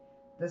was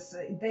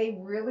they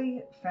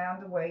really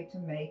found a way to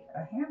make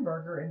a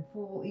hamburger and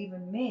fool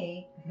even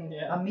me,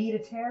 a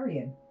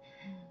meatitarian.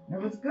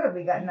 It was good.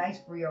 We got nice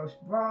brioche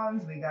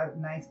buns. We got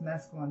nice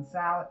mesclun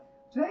salad.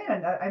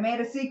 I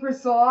made a secret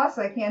sauce.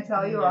 I can't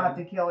tell you. I'll have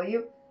to kill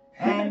you.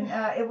 And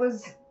it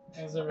was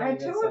really I had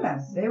two of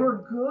them. They were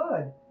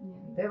good.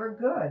 Yeah. They were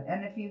good.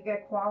 And if you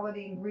get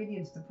quality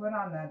ingredients to put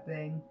on that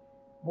thing,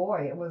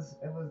 boy, it was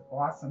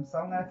awesome. So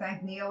I'm going to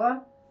thank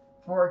Neela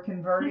for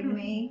converting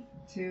me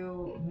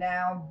to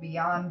now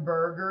Beyond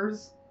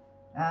Burgers.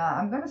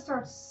 I'm going to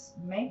start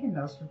making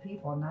those for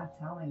people and not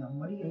telling them.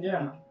 What do you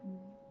think?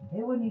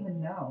 They wouldn't even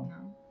know.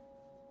 No.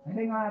 I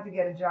think I'll have to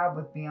get a job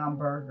with Beyond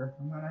Burger.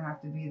 I'm going to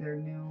have to be their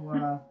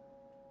new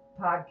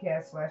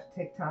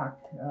podcast/TikTok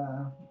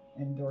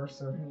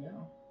endorser. Yeah.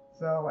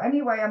 So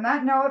anyway, on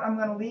that note, I'm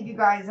going to leave you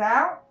guys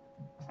out.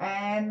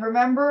 And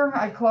remember,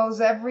 I close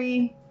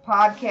every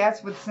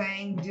podcast with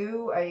saying,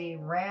 do a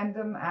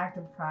random act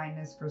of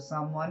kindness for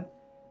someone.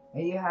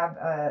 And you have,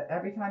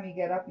 every time you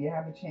get up, you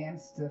have a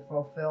chance to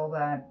fulfill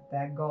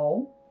that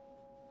goal.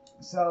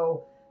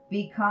 So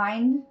be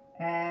kind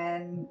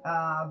and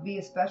be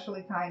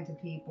especially kind to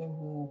people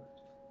who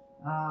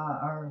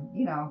are,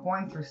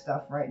 going through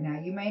stuff right now.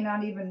 You may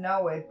not even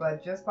know it,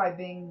 but just by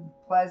being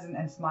pleasant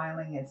and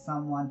smiling at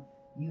someone,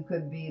 you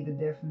could be the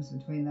difference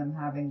between them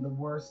having the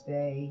worst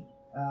day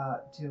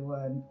to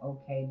an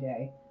okay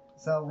day.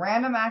 So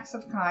random acts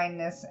of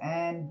kindness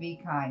and be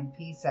kind.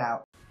 Peace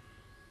out.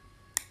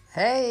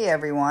 Hey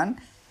everyone.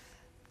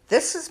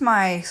 This is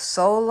my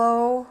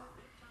solo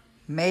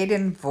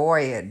maiden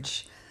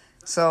voyage.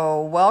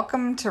 So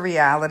welcome to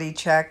Reality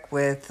Check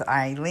with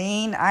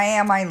Eileen. I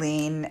am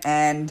Eileen,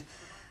 and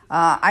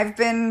I've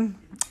been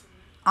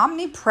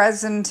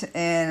omnipresent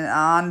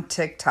on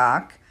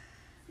TikTok.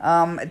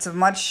 It's a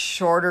much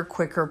shorter,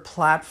 quicker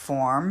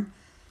platform.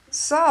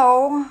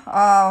 So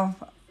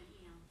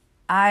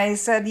I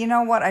said, you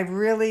know what? I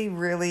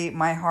really,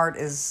 my heart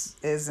is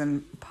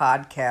in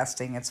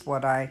podcasting. It's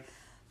what I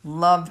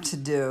love to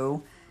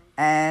do,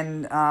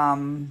 and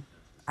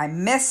I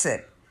miss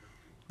it.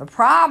 The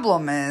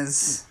problem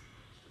is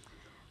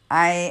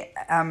I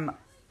am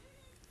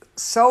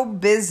so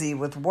busy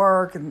with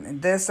work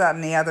and this, that,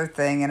 and the other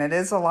thing, and it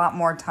is a lot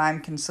more time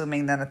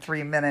consuming than a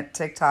 3-minute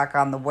TikTok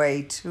on the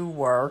way to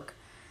work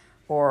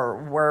or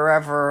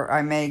wherever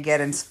I may get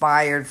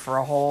inspired for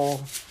a whole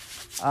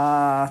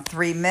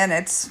 3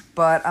 minutes.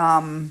 But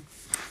I'm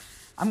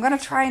going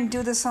to try and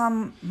do this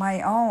on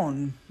my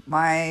own.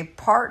 My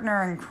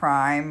partner in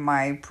crime,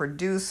 my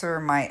producer,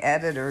 my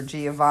editor,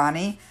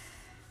 Giovanni,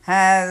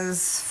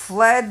 has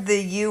fled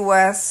the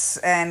U.S.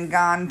 and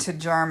gone to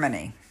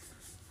Germany.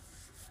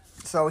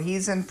 So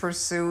he's in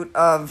pursuit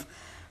of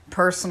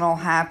personal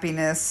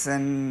happiness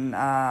and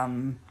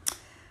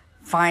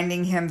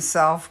finding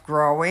himself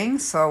growing.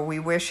 So we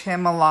wish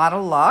him a lot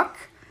of luck.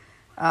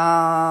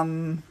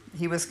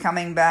 He was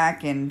coming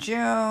back in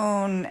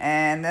June,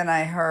 and then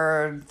I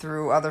heard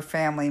through other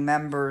family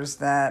members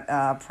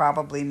that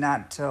probably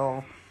not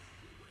till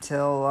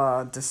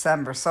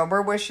December. So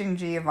we're wishing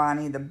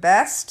Giovanni the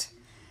best,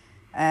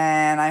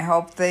 and I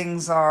hope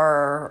things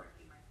are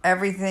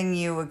everything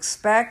you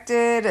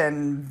expected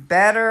and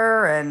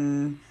better,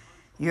 and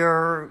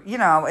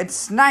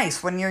it's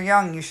nice when you're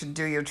young. You should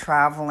do your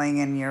traveling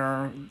and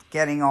you're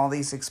getting all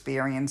these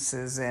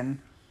experiences in.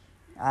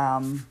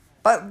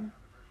 But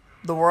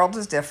the world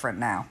is different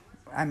now.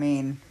 I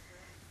mean,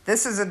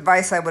 this is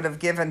advice I would have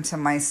given to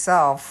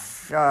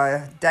myself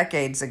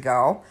decades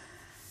ago.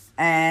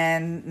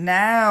 And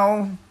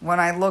now, when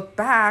I look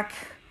back,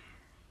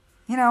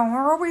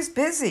 we're always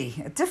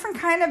busy. A different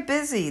kind of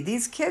busy.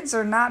 These kids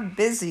are not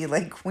busy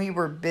like we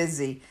were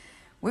busy.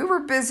 We were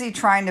busy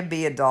trying to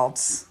be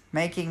adults,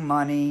 making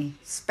money,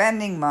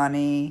 spending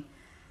money,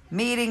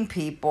 meeting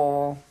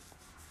people,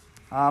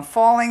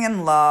 falling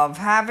in love,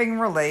 having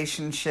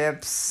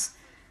relationships,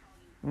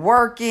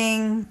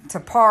 working to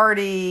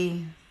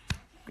party.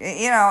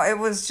 It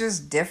was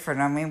just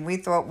different. I mean, we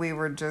thought we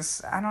were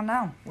just, I don't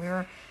know, we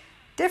were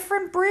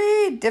different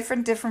breed.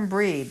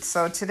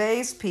 So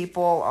today's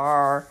people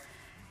are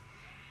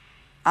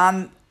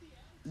on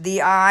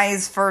the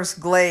eyes first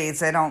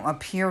glaze. They don't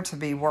appear to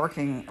be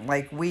working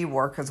like we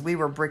were, because we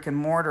were brick and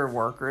mortar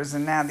workers,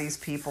 and now these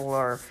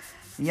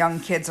young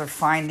kids are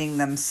finding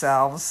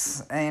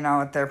themselves,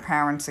 at their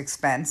parents'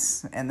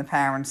 expense in the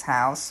parents'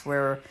 house,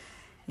 where,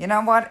 you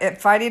know what,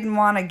 if I didn't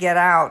want to get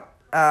out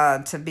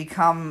to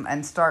become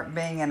and start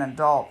being an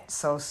adult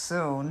so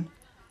soon,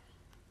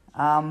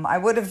 I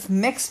would have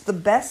mixed the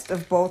best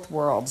of both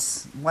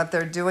worlds, what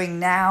they're doing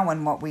now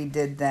and what we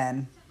did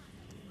then.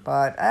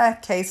 But,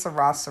 que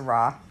sera,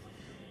 sera.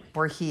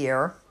 We're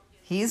here.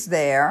 He's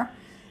there.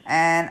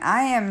 And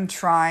I am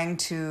trying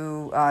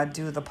to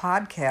do the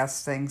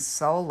podcast thing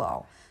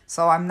solo.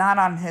 So I'm not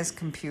on his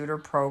computer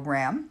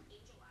program.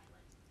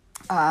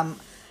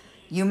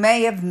 You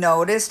may have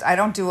noticed I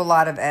don't do a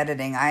lot of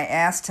editing. I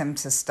asked him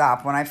to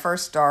stop. When I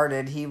first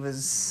started, he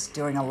was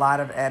doing a lot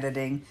of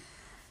editing.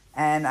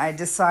 And I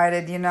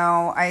decided,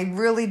 I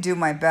really do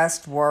my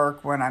best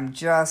work when I'm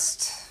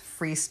just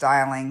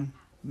freestyling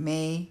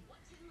me,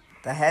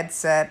 the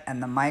headset,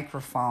 and the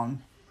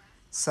microphone.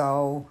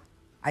 So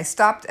I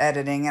stopped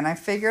editing, and I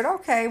figured,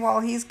 okay,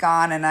 well, he's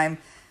gone, and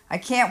I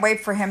can't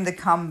wait for him to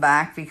come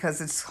back because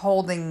it's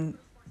holding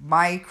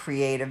my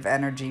creative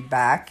energy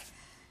back.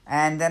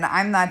 And then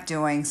I'm not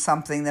doing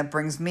something that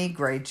brings me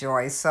great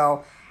joy.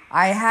 So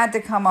I had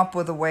to come up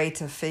with a way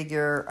to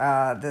figure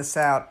this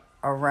out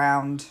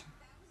around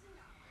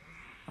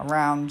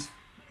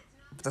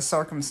the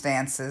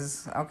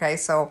circumstances. Okay,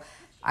 so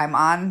I'm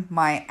on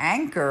my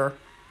Anchor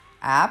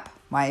app.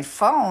 My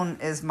phone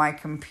is my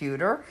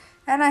computer,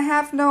 and I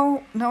have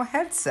no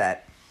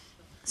headset.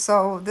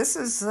 So this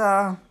is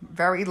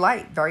very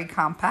light, very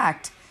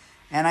compact.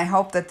 And I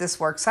hope that this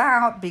works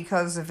out,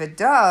 because if it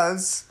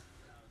does,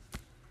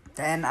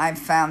 then I've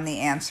found the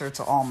answer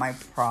to all my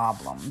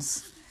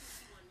problems.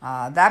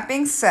 That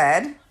being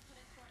said,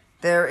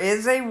 there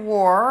is a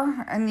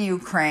war in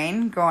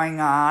Ukraine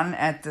going on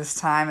at this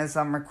time as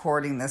I'm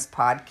recording this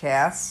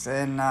podcast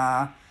in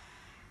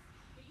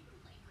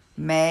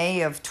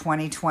May of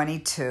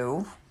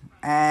 2022.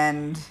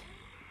 And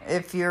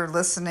if you're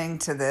listening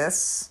to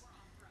this,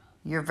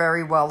 you're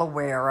very well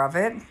aware of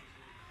it.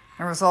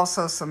 There was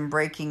also some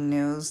breaking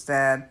news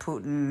that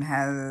Putin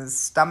has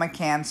stomach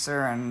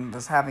cancer and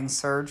is having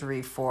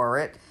surgery for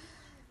it.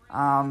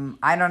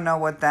 I don't know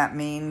what that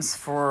means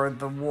for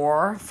the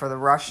war, for the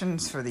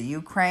Russians, for the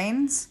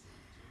Ukrainians.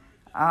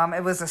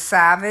 It was a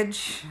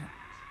savage,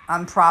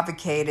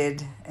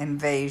 unprovocated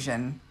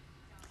invasion.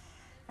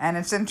 And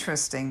it's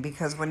interesting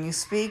because when you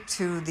speak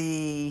to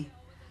the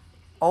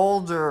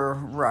older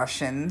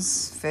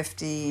Russians,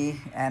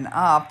 50 and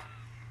up,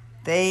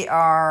 they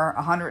are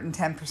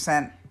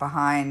 110%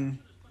 behind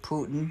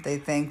Putin. They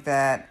think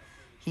that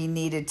he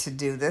needed to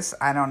do this.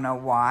 I don't know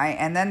why.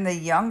 And then the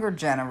younger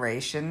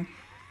generation,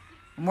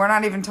 we're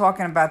not even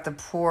talking about the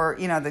poor,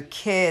 the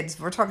kids.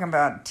 We're talking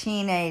about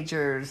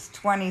teenagers,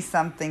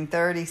 20-something,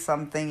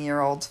 30-something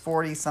year olds,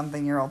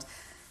 40-something year olds.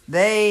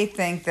 They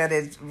think that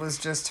it was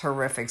just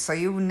horrific. So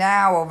you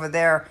now over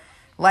there,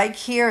 like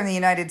here in the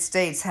United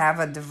States, have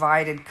a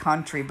divided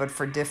country, but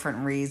for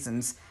different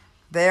reasons.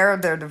 They're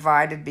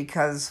divided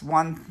because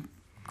one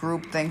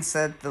group thinks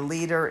that the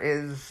leader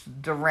is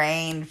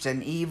deranged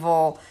and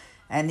evil,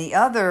 and the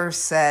other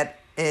set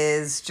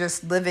is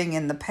just living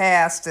in the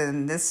past,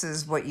 and this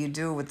is what you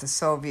do with the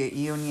Soviet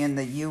Union,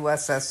 the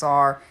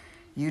USSR.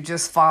 You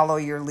just follow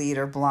your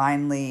leader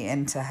blindly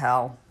into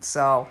hell.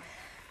 So,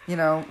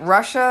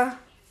 Russia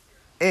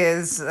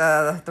is,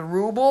 the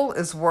ruble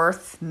is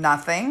worth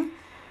nothing.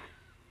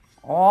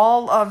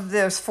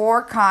 There's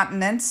 4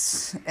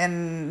 continents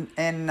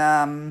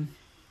in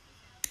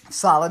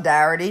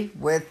solidarity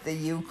with the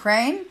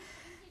Ukraine,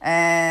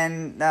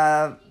 and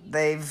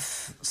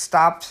they've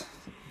stopped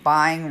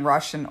buying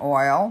Russian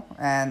oil,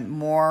 and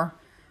more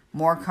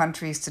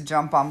countries to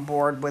jump on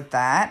board with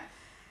that.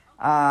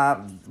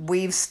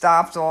 We've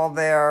stopped all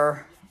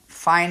their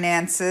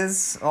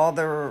finances, all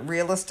their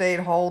real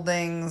estate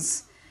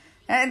holdings,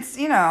 and it's,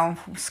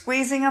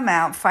 squeezing them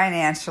out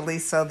financially,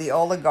 so the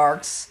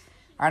oligarchs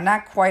are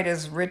not quite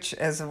as rich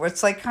as,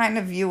 it's like kind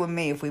of you and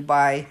me if we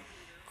buy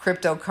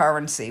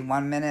cryptocurrency.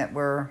 One minute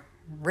we're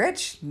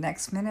rich,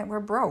 next minute we're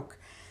broke.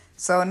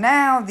 So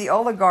now the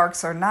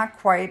oligarchs are not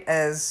quite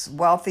as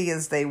wealthy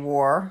as they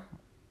were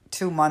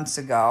 2 months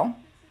ago.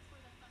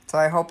 So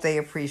I hope they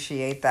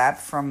appreciate that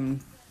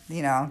from,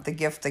 the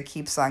gift that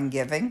keeps on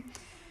giving.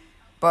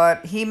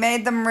 But he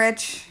made them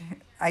rich.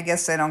 I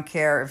guess they don't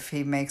care if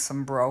he makes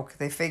them broke.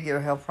 They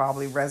figure he'll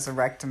probably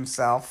resurrect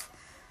himself.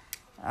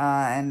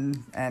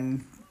 And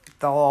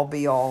they'll all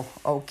be all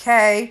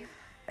okay,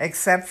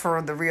 except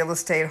for the real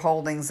estate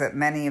holdings that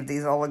many of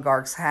these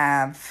oligarchs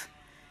have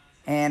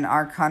in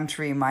our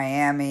country,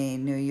 Miami,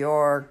 New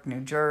York,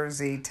 New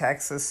Jersey,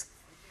 Texas.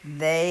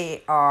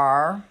 They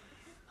are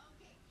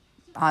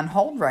on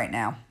hold right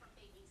now.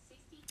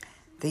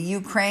 The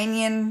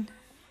Ukrainian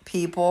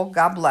people,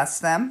 God bless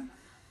them,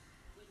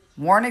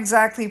 weren't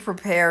exactly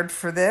prepared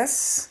for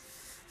this.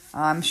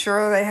 I'm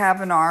sure they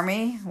have an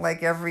army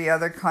like every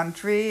other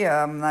country.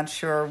 I'm not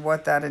sure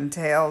what that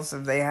entails,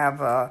 if they have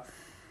a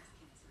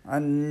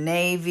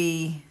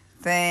Navy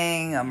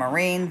thing, a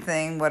Marine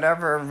thing,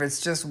 whatever. If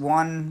it's just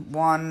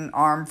one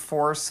armed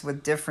force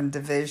with different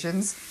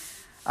divisions.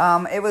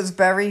 It was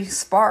very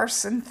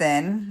sparse and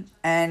thin,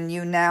 and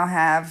you now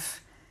have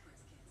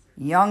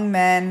young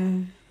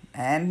men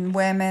and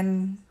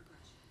women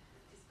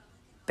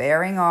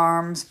bearing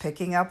arms,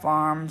 picking up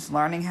arms,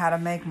 learning how to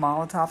make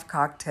Molotov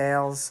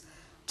cocktails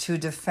to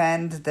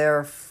defend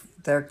their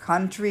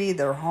country,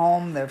 their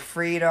home, their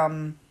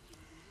freedom.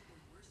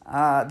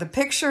 The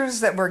pictures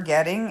that we're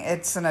getting,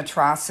 it's an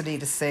atrocity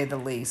to say the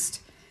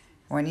least.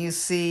 When you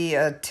see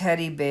a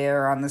teddy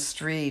bear on the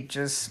street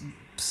just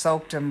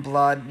soaked in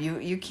blood,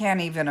 you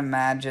can't even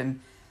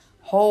imagine.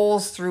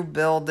 Holes through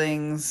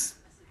buildings.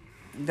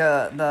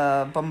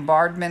 The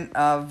bombardment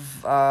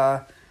of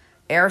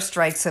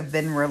airstrikes have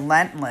been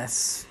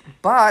relentless.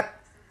 But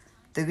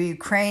the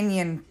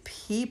Ukrainian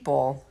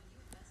people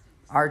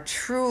are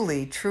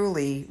truly,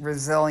 truly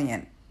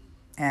resilient.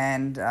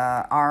 And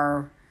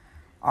our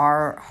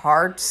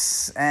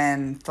hearts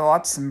and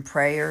thoughts and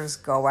prayers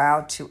go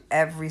out to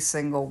every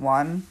single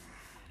one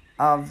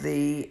of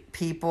the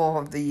people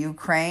of the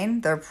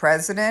Ukraine. Their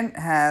president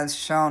has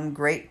shown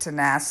great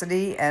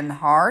tenacity and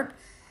heart.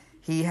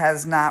 He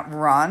has not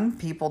run.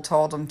 People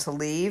told him to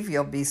leave.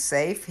 You'll be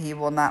safe. He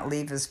will not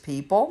leave his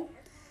people.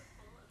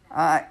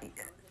 I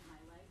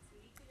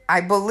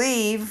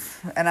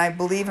believe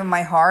in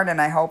my heart, and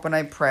I hope and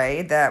I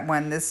pray that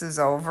when this is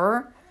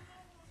over,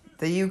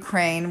 the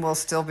Ukraine will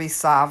still be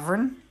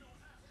sovereign.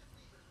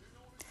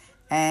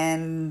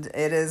 And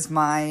it is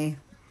my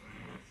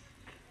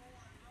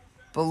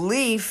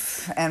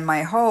belief and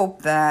my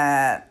hope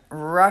that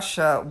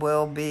Russia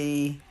will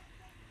be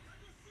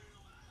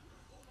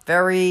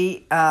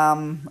very,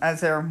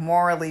 as they're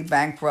morally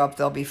bankrupt,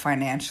 they'll be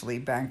financially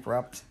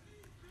bankrupt.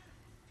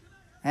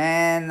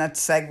 And that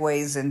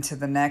segues into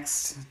the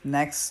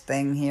next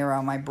thing here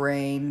on my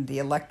brain, the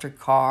electric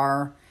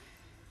car.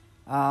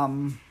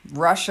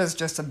 Russia's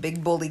just a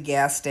big bully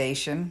gas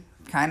station,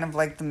 kind of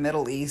like the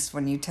Middle East.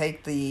 When you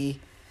take the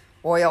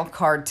oil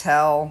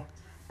cartel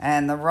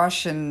and the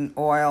Russian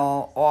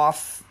oil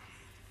off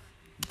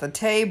the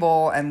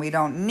table, and we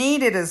don't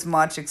need it as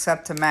much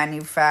except to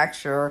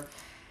manufacture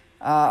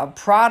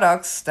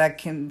products that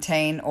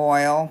contain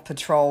oil,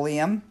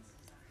 petroleum.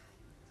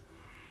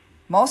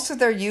 Most of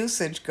their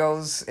usage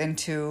goes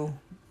into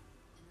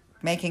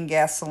making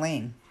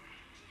gasoline.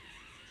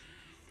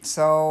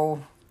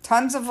 So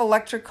tons of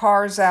electric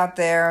cars out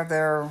there.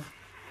 They're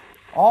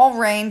all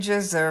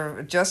ranges.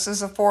 They're just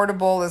as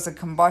affordable as a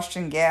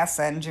combustion gas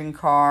engine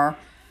car.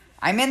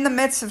 I'm in the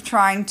midst of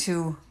trying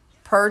to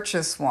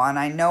purchase one.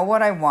 I know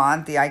what I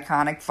want, the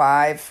Iconic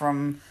 5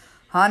 from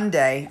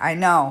Hyundai. I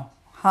know,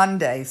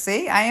 Hyundai.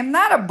 See, I am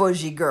not a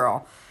bougie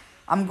girl.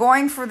 I'm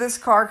going for this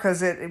car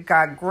because it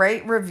got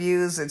great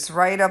reviews. It's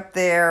right up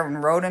there in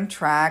Road and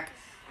Track,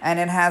 and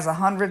it has a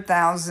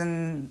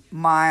 100,000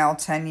 mile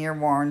 10-year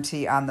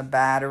warranty on the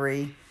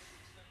battery.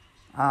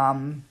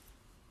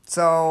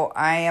 So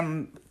I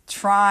am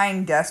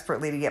trying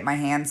desperately to get my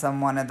hands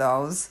on one of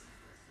those.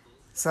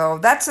 So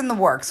that's in the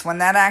works. When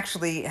that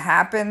actually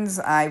happens,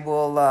 I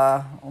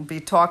will be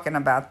talking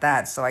about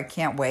that. So I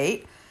can't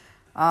wait.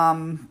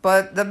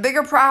 But the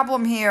bigger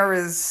problem here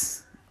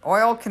is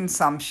oil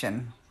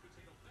consumption.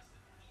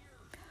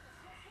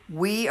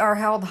 We are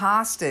held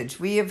hostage.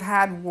 We have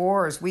had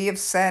wars. We have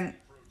sent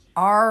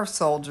our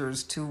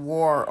soldiers to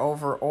war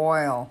over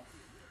oil.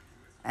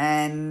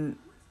 And,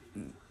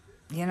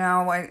 you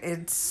know,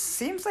 it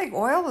seems like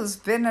oil has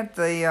been at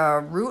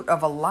the root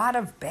of a lot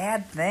of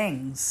bad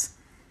things.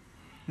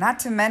 Not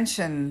to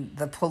mention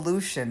the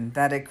pollution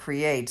that it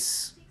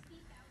creates.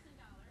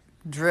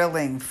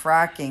 Drilling,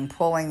 fracking,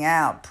 pulling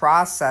out,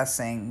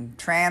 processing,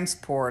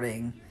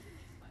 transporting.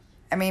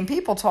 I mean,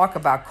 people talk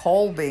about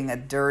coal being a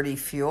dirty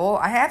fuel.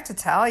 I have to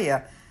tell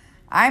you,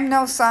 I'm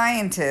no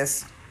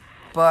scientist,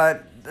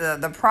 but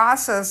the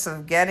process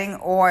of getting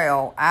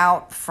oil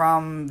out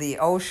from the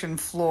ocean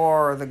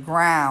floor or the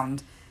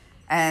ground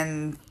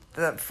and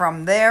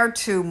from there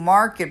to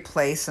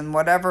marketplace in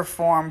whatever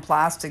form,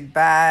 plastic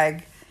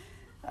bag,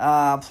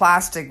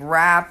 plastic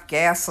wrap,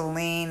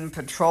 gasoline,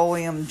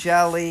 petroleum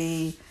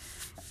jelly,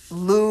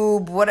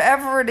 lube,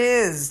 whatever it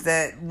is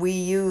that we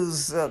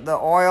use the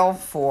oil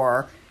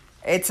for,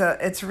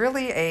 it's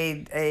really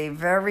a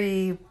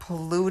very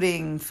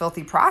polluting,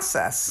 filthy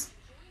process.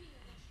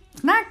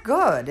 It's not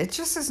good. It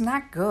just is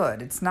not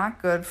good. It's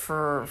not good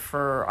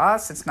for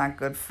us. It's not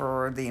good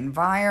for the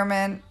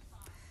environment.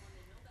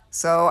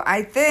 So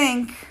I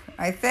think,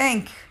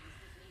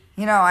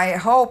 you know, I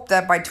hope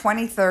that by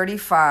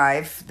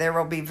 2035, there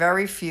will be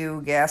very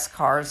few gas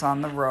cars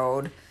on the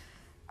road.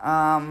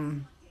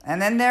 And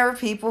then there are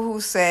people who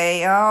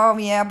say, oh,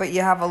 yeah, but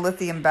you have a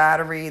lithium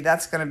battery.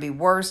 That's going to be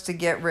worse to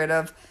get rid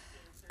of.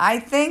 I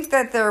think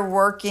that they're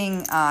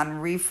working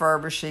on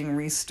refurbishing,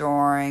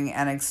 restoring,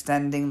 and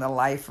extending the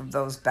life of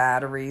those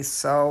batteries.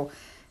 So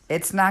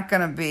it's not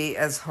going to be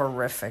as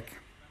horrific.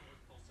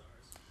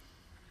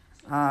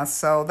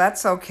 So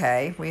that's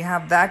okay. We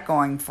have that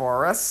going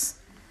for us.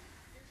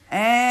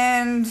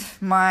 And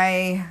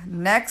my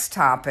next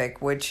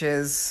topic, which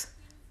is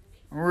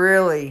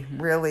really,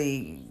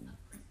 really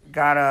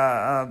got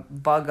a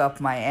bug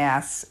up my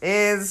ass,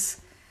 is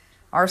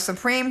our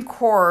Supreme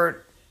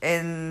Court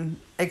in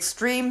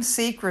extreme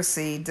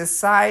secrecy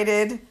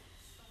decided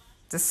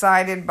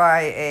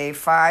by a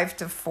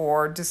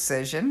 5-4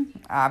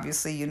 decision.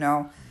 Obviously, you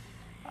know,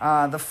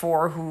 the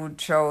 4 who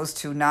chose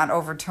to not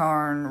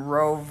overturn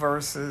Roe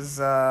versus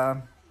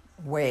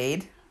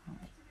Wade.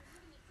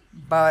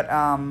 But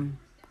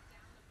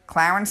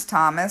Clarence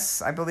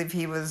Thomas, I believe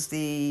he was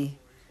the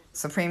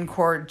Supreme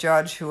Court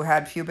judge who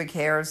had pubic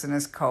hairs in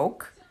his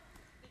coke.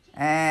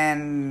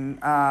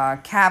 And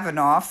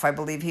Kavanaugh, I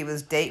believe he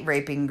was date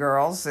raping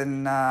girls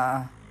in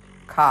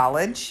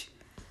college.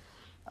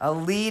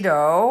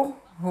 Alito,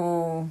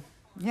 who,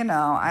 you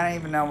know, I don't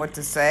even know what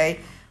to say.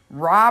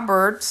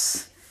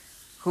 Roberts,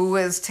 who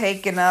has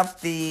taken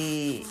up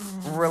the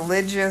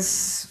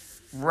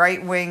religious,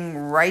 right-wing,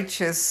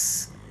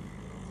 righteous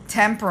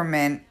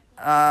temperament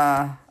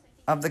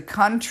of the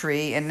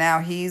country, and now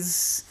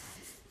he's,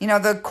 you know,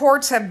 the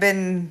courts have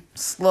been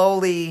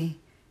slowly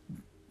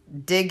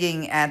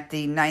digging at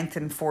the 9th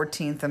and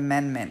 14th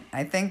Amendment.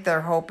 I think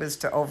their hope is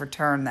to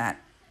overturn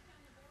that.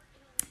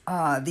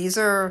 These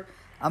are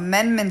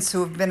amendments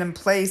who have been in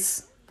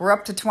place. We're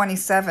up to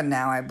 27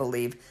 now, I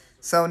believe.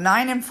 So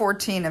 9 and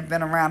 14 have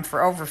been around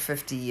for over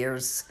 50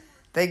 years.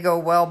 They go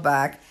well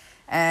back.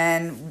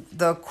 And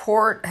the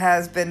court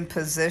has been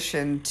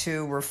positioned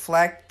to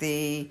reflect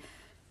the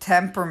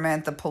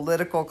temperament, the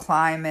political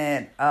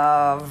climate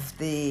of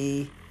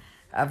the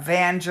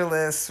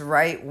evangelist,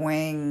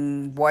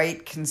 right-wing,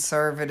 white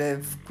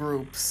conservative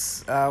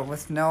groups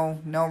with no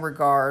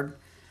regard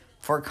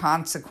for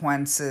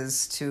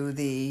consequences to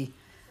the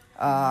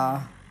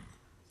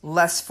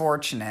less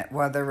fortunate,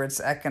 whether it's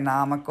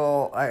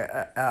economical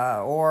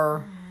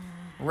or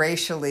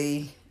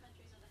racially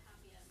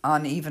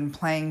uneven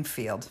playing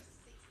field.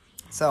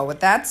 So with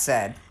that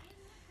said,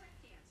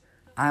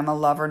 I'm a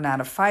lover, not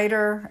a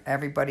fighter.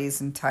 Everybody's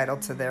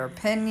entitled to their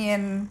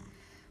opinion.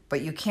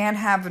 But you can't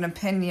have an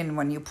opinion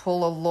when you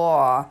pull a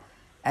law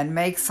and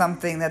make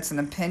something that's an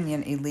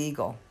opinion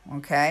illegal,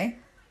 okay?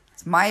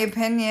 It's my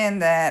opinion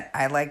that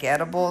I like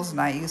edibles, and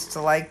I used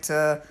to like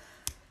to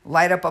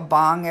light up a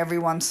bong every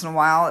once in a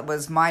while. It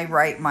was my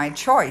right, my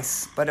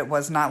choice, but it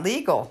was not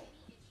legal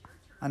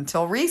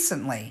until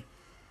recently.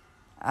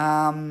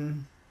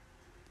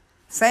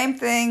 Same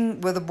thing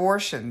with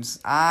abortions.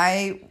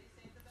 I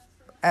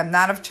am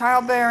not of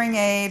childbearing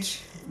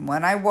age.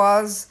 When I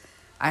was,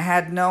 I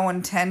had no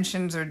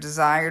intentions or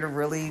desire to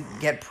really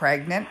get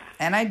pregnant,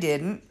 and I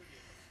didn't.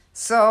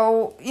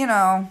 So,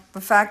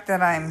 the fact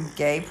that I'm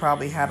gay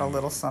probably had a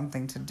little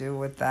something to do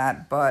with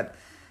that. But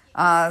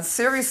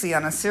seriously,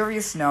 on a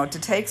serious note, to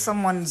take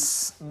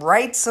someone's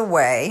rights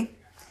away,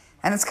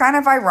 and it's kind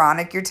of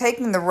ironic, you're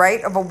taking the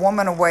right of a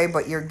woman away,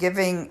 but you're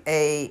giving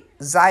a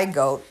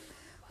zygote,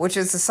 which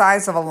is the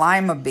size of a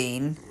lima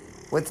bean,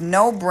 with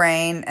no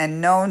brain and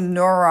no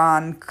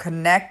neuron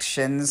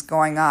connections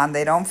going on.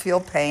 They don't feel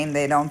pain.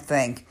 They don't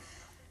think.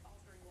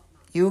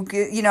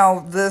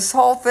 This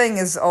whole thing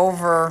is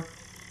over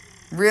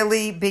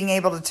really being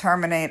able to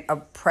terminate a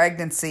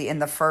pregnancy in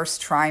the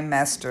first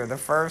trimester.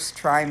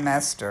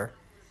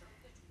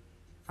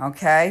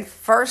 Okay?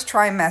 First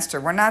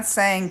trimester. We're not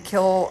saying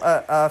kill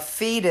a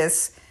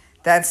fetus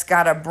that's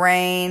got a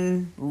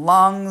brain,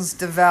 lungs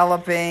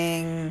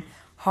developing,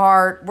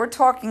 heart. We're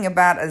talking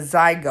about a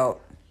zygote.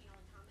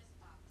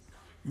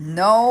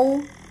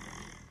 No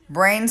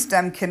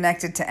brainstem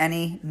connected to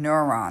any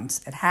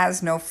neurons. It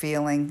has no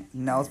feeling,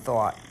 no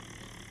thought.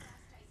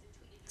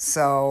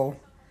 So,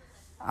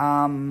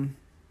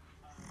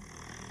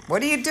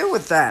 what do you do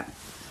with that?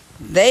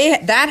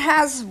 That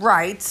has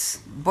rights,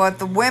 but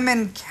the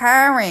women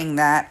carrying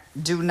that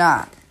do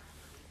not.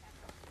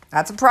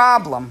 That's a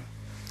problem.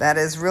 That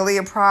is really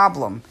a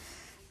problem.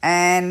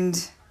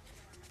 And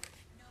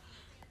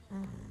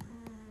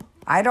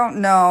I don't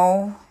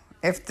know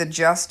if the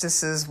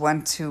justices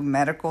went to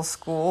medical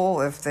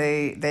school, if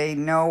they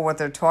know what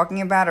they're talking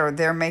about, or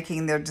they're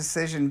making their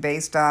decision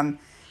based on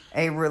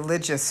a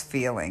religious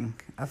feeling,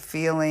 a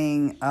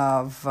feeling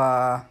of,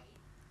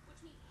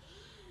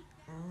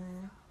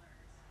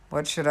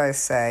 what should I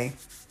say?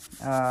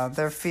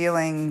 They're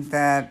feeling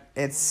that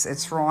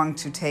it's wrong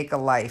to take a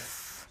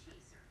life.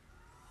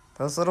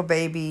 Those little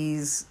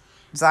babies,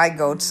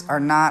 zygotes, are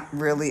not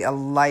really a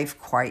life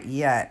quite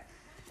yet.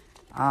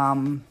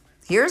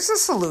 Here's the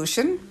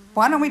solution.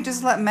 Why don't we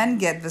just let men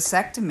get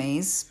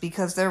vasectomies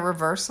because they're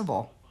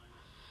reversible?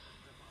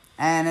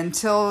 And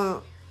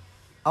until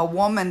a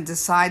woman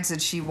decides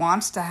that she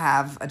wants to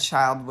have a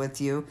child with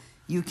you,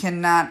 you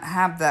cannot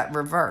have that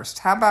reversed.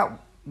 How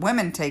about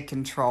women take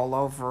control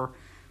over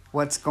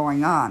what's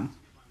going on?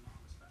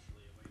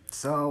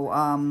 So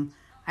I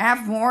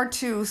have more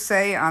to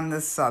say on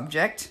this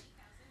subject.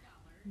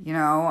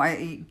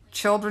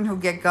 Children who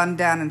get gunned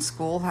down in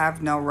school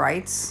have no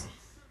rights,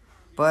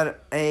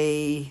 but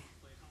a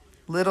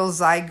little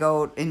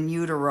zygote in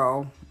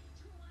utero,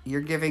 you're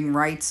giving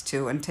rights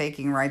to and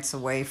taking rights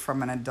away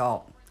from an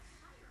adult.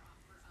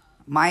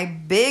 My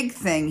big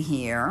thing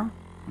here,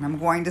 and I'm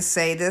going to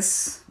say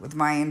this with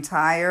my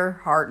entire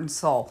heart and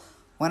soul,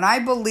 when I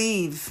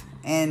believe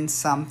in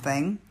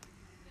something,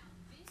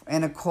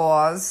 in a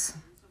cause,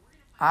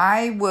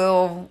 I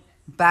will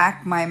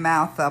back my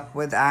mouth up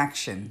with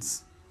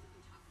actions.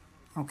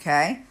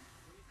 Okay?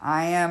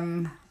 I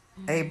am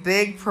a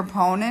big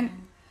proponent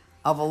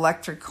of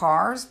electric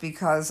cars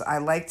because I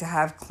like to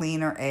have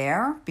cleaner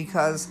air,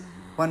 because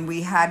when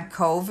we had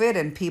COVID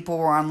and people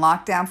were on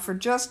lockdown for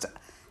just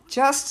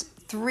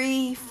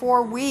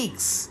 3-4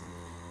 weeks,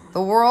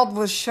 the world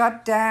was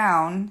shut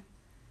down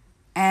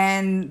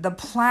and the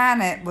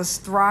planet was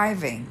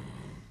thriving.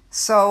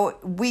 So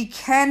we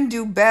can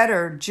do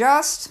better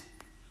just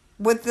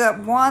with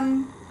that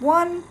one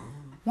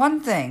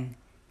thing.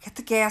 Get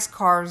the gas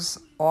cars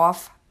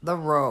off the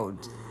road.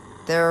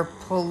 They're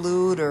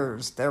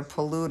polluters.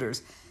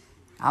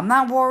 I'm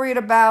not worried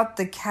about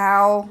the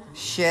cow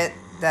shit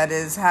that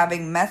is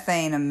having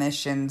methane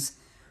emissions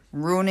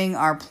ruining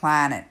our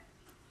planet.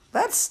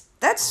 That's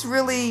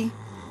really,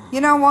 you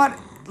know what?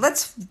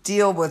 Let's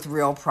deal with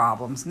real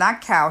problems,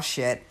 not cow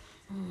shit.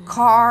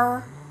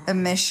 Car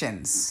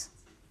emissions.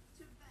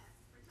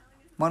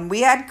 When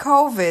we had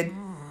COVID,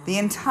 the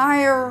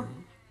entire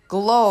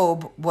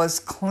globe was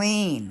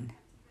clean,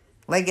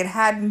 like it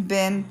hadn't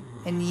been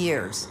in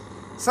years.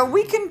 So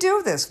we can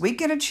do this. We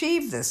can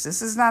achieve this.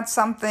 This is not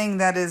something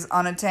that is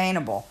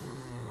unattainable.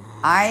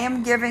 I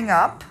am giving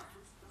up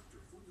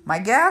my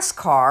gas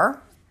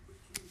car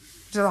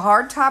to a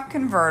hardtop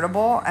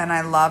convertible, and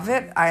I love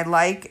it. I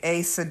like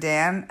a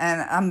sedan,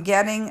 and I'm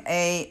getting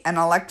an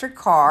electric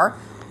car,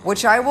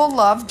 which I will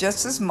love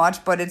just as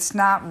much, but it's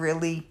not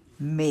really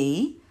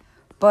me.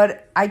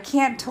 But I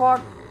can't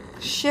talk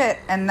shit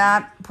and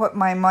not put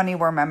my money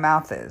where my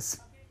mouth is.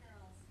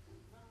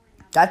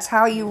 That's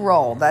how you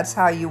roll. That's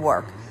how you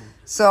work.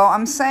 So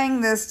I'm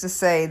saying this to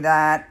say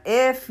that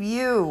if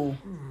you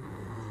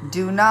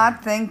do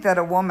not think that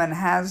a woman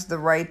has the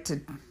right to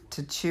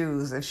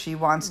choose if she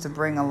wants to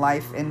bring a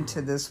life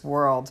into this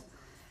world,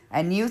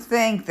 and you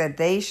think that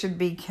they should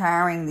be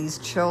carrying these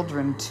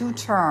children to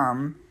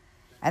term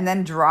and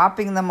then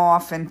dropping them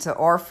off into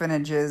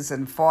orphanages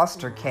and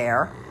foster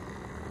care,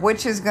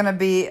 which is going to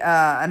be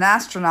an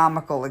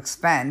astronomical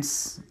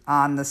expense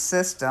on the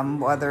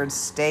system, whether it's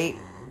state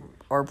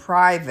or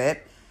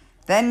private,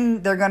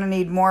 then they're going to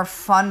need more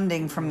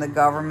funding from the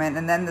government,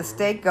 and then the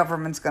state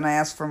government's going to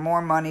ask for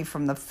more money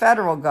from the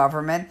federal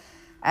government,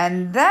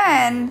 and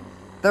then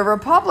the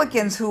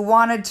Republicans who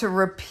wanted to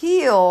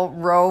repeal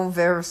Roe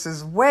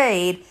versus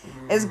Wade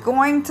is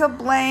going to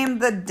blame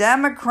the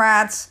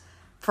Democrats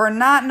for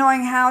not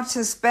knowing how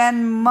to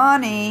spend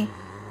money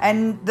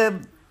and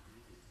the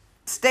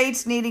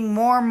states needing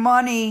more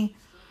money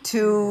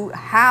to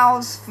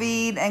house,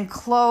 feed, and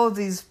clothe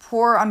these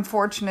poor,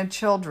 unfortunate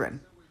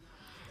children.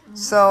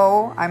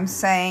 So I'm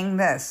saying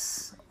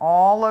this,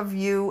 all of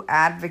you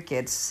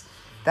advocates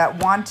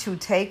that want to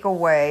take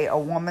away a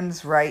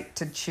woman's right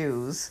to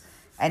choose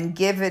and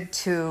give it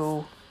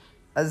to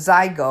a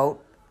zygote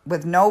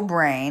with no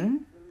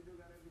brain,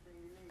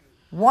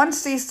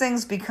 once these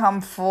things become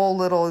full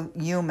little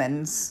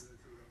humans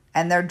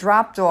and they're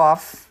dropped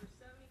off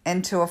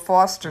into a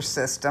foster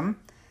system,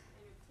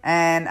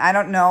 and I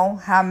don't know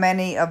how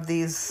many of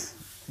these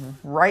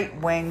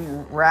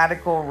right-wing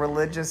radical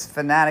religious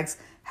fanatics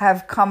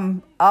have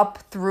come up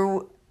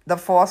through the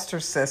foster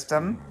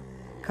system,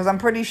 because I'm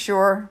pretty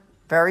sure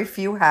very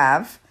few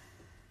have.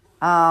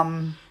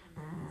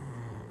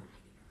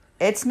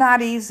 It's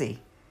not easy.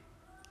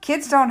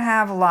 Kids don't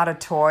have a lot of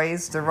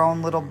toys, their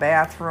own little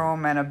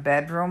bathroom and a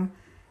bedroom.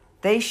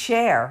 They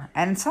share,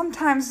 and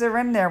sometimes they're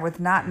in there with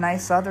not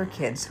nice other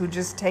kids who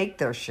just take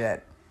their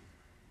shit.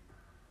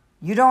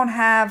 You don't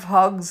have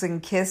hugs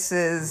and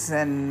kisses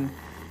and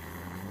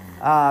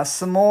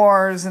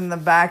s'mores in the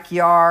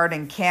backyard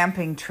and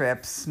camping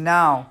trips.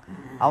 No.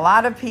 A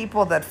lot of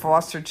people that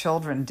foster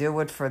children do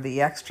it for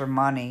the extra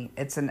money.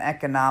 It's an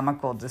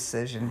economical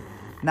decision,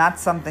 not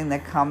something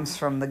that comes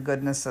from the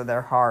goodness of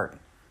their heart.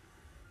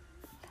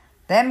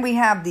 Then we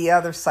have the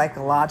other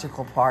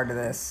psychological part of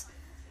this.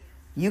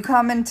 You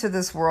come into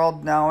this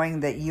world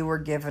knowing that you were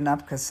given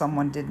up because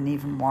someone didn't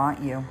even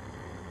want you.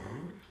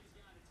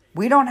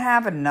 We don't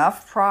have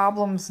enough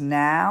problems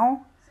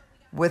now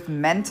with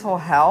mental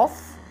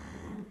health,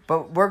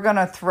 but we're going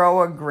to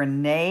throw a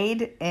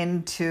grenade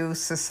into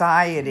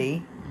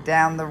society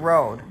down the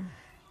road.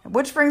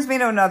 Which brings me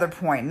to another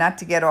point, not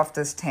to get off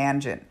this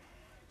tangent.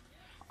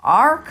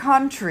 Our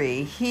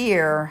country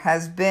here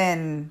has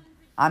been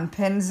on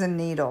pins and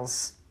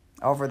needles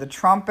over the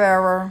Trump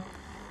era,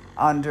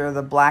 under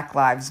the Black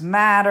Lives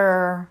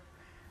Matter.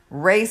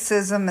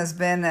 Racism has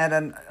been at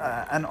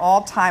an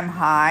all-time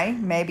high,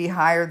 maybe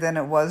higher than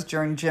it was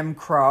during Jim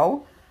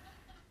Crow.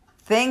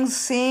 Things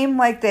seem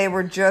like they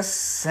were just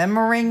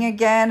simmering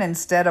again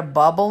instead of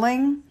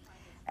bubbling.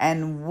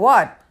 And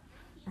what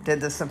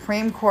did the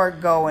Supreme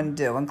Court go and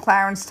do? And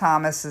Clarence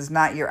Thomas is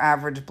not your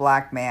average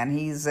black man.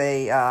 He's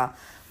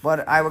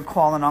what I would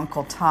call an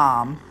Uncle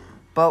Tom.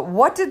 But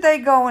what did they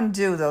go and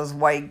do, those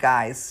white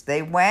guys?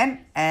 They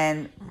went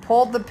and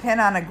pulled the pin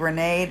on a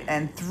grenade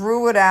and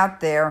threw it out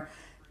there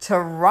to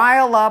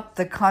rile up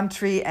the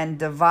country and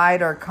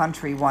divide our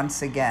country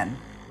once again.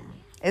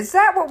 Is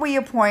that what we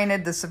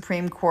appointed the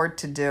Supreme Court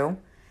to do?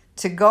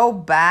 To go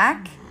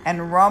back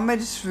and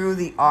rummage through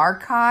the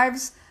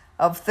archives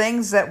of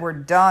things that were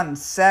done,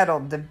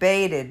 settled,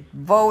 debated,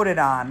 voted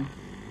on?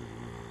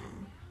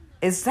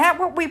 Is that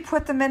what we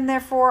put them in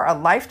there for? A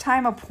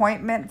lifetime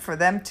appointment for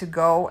them to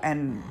go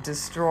and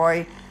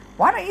destroy?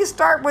 Why don't you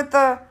start with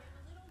the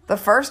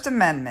First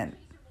Amendment,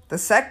 the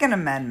Second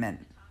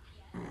Amendment?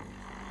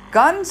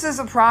 Guns is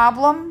a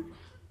problem.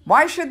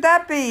 Why should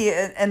that be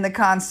in the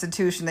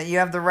Constitution, that you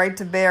have the right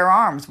to bear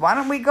arms? Why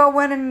don't we go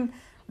in and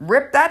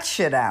rip that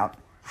shit out?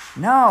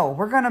 No,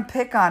 we're going to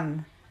pick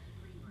on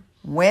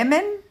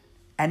women,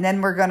 and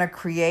then we're going to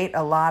create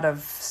a lot of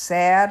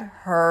sad,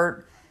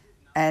 hurt,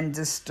 and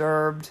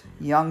disturbed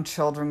young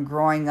children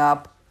growing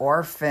up,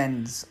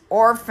 orphans.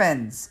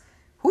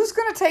 Who's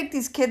going to take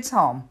these kids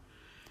home?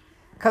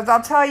 Because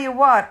I'll tell you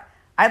what,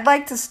 I'd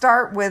like to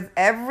start with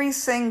every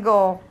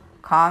single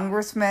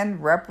congressman,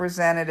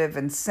 representative,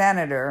 and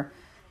senator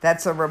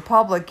that's a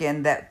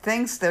Republican that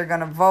thinks they're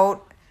going to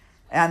vote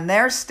on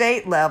their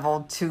state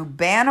level to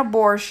ban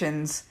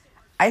abortions.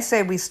 I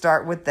say we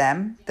start with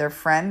them, their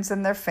friends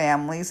and their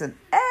families, and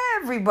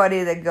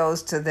everybody that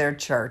goes to their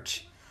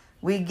church.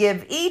 We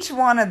give each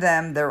one of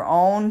them their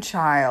own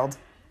child.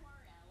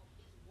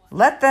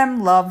 Let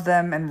them love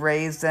them and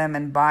raise them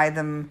and buy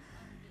them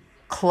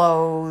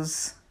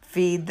clothes,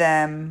 feed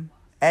them,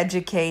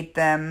 educate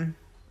them,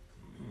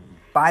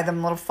 buy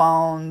them little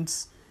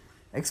phones,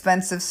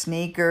 expensive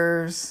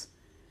sneakers,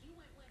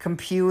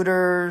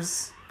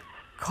 computers,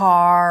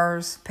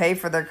 cars, pay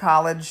for their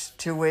college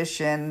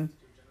tuition.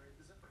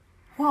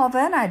 Well,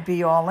 then I'd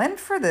be all in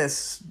for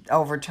this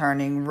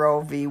overturning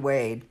Roe v.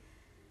 Wade.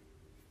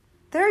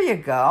 There you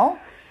go.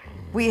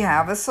 We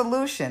have a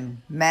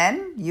solution.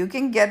 Men, you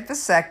can get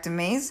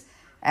vasectomies,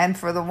 and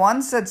for the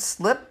ones that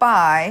slip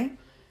by,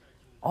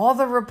 all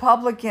the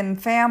Republican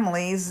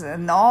families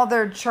and all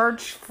their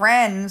church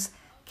friends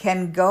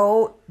can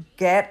go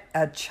get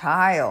a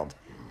child.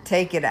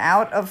 Take it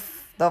out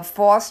of the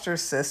foster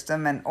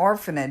system and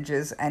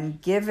orphanages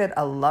and give it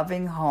a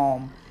loving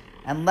home.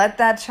 And let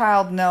that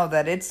child know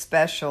that it's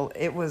special.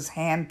 It was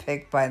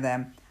handpicked by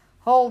them.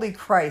 Holy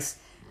Christ.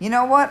 You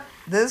know what?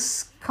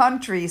 This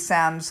country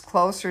sounds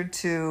closer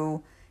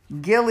to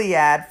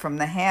Gilead from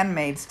The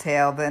Handmaid's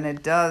Tale than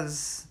it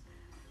does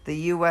the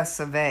U.S.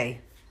 of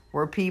A.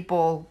 where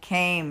people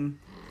came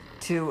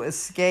to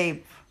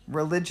escape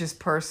religious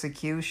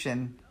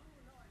persecution,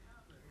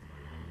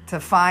 to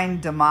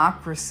find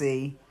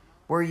democracy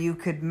where you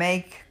could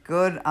make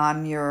good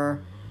on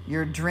your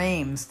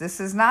dreams. This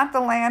is not the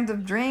land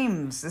of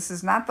dreams. This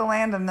is not the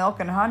land of milk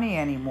and honey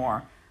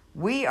anymore.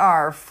 We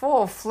are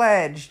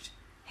full-fledged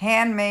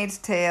Handmaid's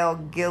Tale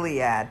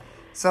Gilead.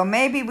 So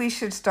maybe we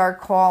should start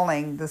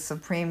calling the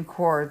Supreme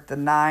Court the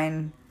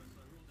 9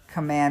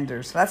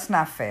 commanders. That's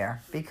not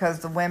fair, because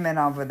the women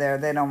over there,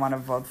 they don't want to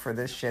vote for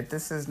this shit.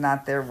 This is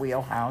not their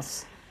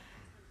wheelhouse.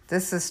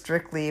 This is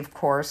strictly, of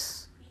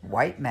course,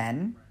 white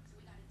men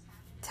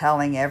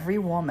telling every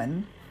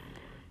woman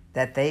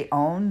that they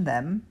own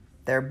them,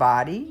 their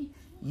body,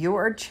 you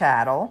are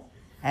chattel,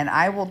 and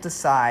I will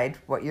decide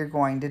what you're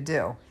going to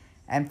do.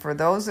 And for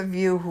those of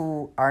you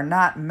who are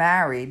not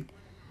married,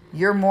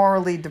 you're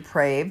morally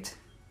depraved,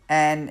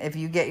 and if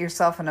you get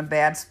yourself in a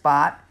bad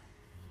spot,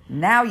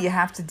 now you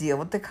have to deal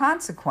with the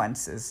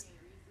consequences.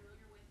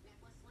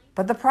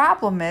 But the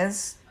problem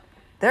is,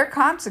 their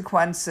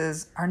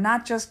consequences are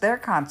not just their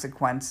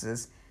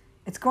consequences.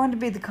 It's going to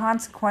be the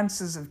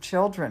consequences of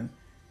children.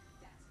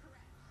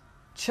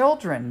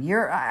 Children,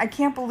 I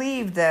can't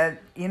believe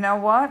that, you know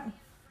what?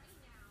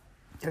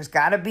 There's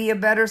got to be a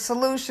better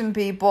solution,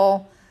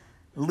 people.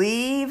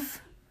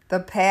 Leave the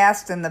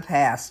past in the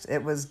past.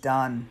 It was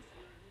done.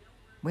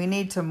 We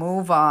need to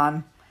move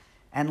on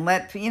and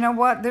you know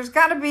what? There's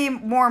got to be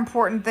more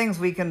important things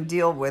we can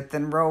deal with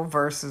than Roe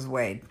versus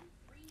Wade.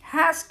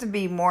 Has to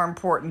be more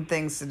important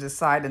things to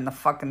decide in the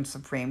fucking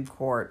Supreme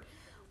Court.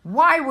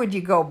 Why would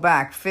you go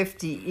back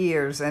 50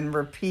 years and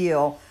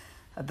repeal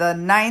the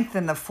 9th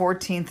and the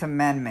 14th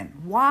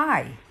Amendment?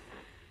 Why?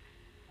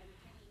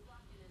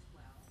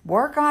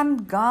 Work on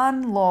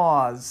gun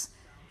laws.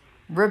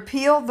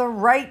 Repeal the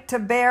right to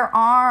bear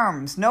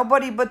arms.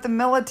 Nobody but the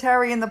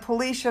military and the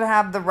police should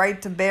have the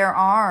right to bear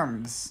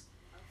arms.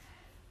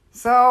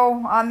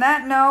 So, on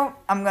that note,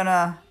 I'm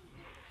gonna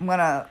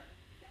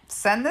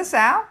send this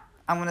out.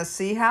 I'm gonna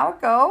see how it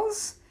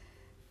goes,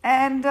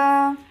 and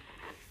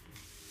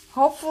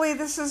hopefully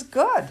this is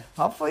good.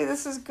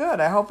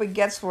 I hope it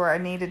gets where I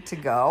need it to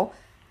go.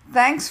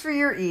 Thanks for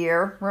your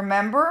ear.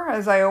 Remember,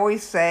 as I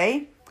always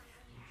say,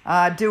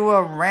 do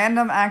a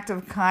random act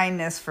of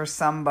kindness for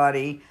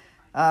somebody,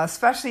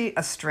 especially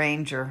a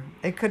stranger.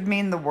 It could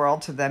mean the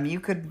world to them. You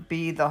could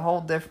be the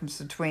whole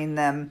difference between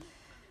them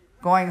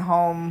going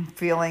home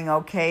feeling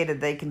okay that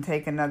they can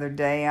take another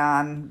day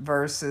on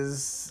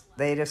versus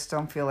they just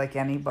don't feel like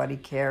anybody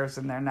cares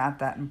and they're not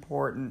that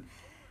important.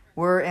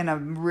 We're in a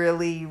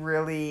really,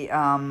 really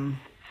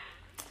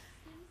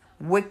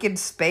wicked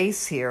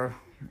space here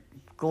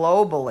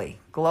globally.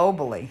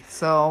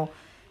 So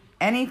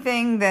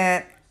anything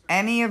that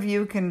any of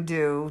you can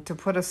do to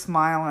put a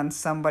smile on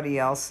somebody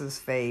else's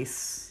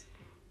face,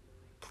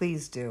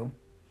 please do.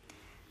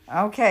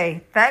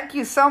 Okay, thank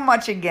you so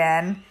much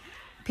again.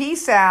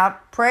 Peace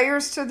out.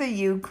 Prayers to the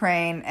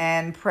Ukraine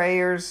and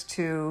prayers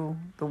to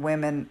the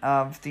women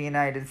of the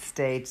United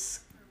States.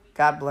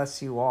 God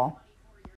bless you all.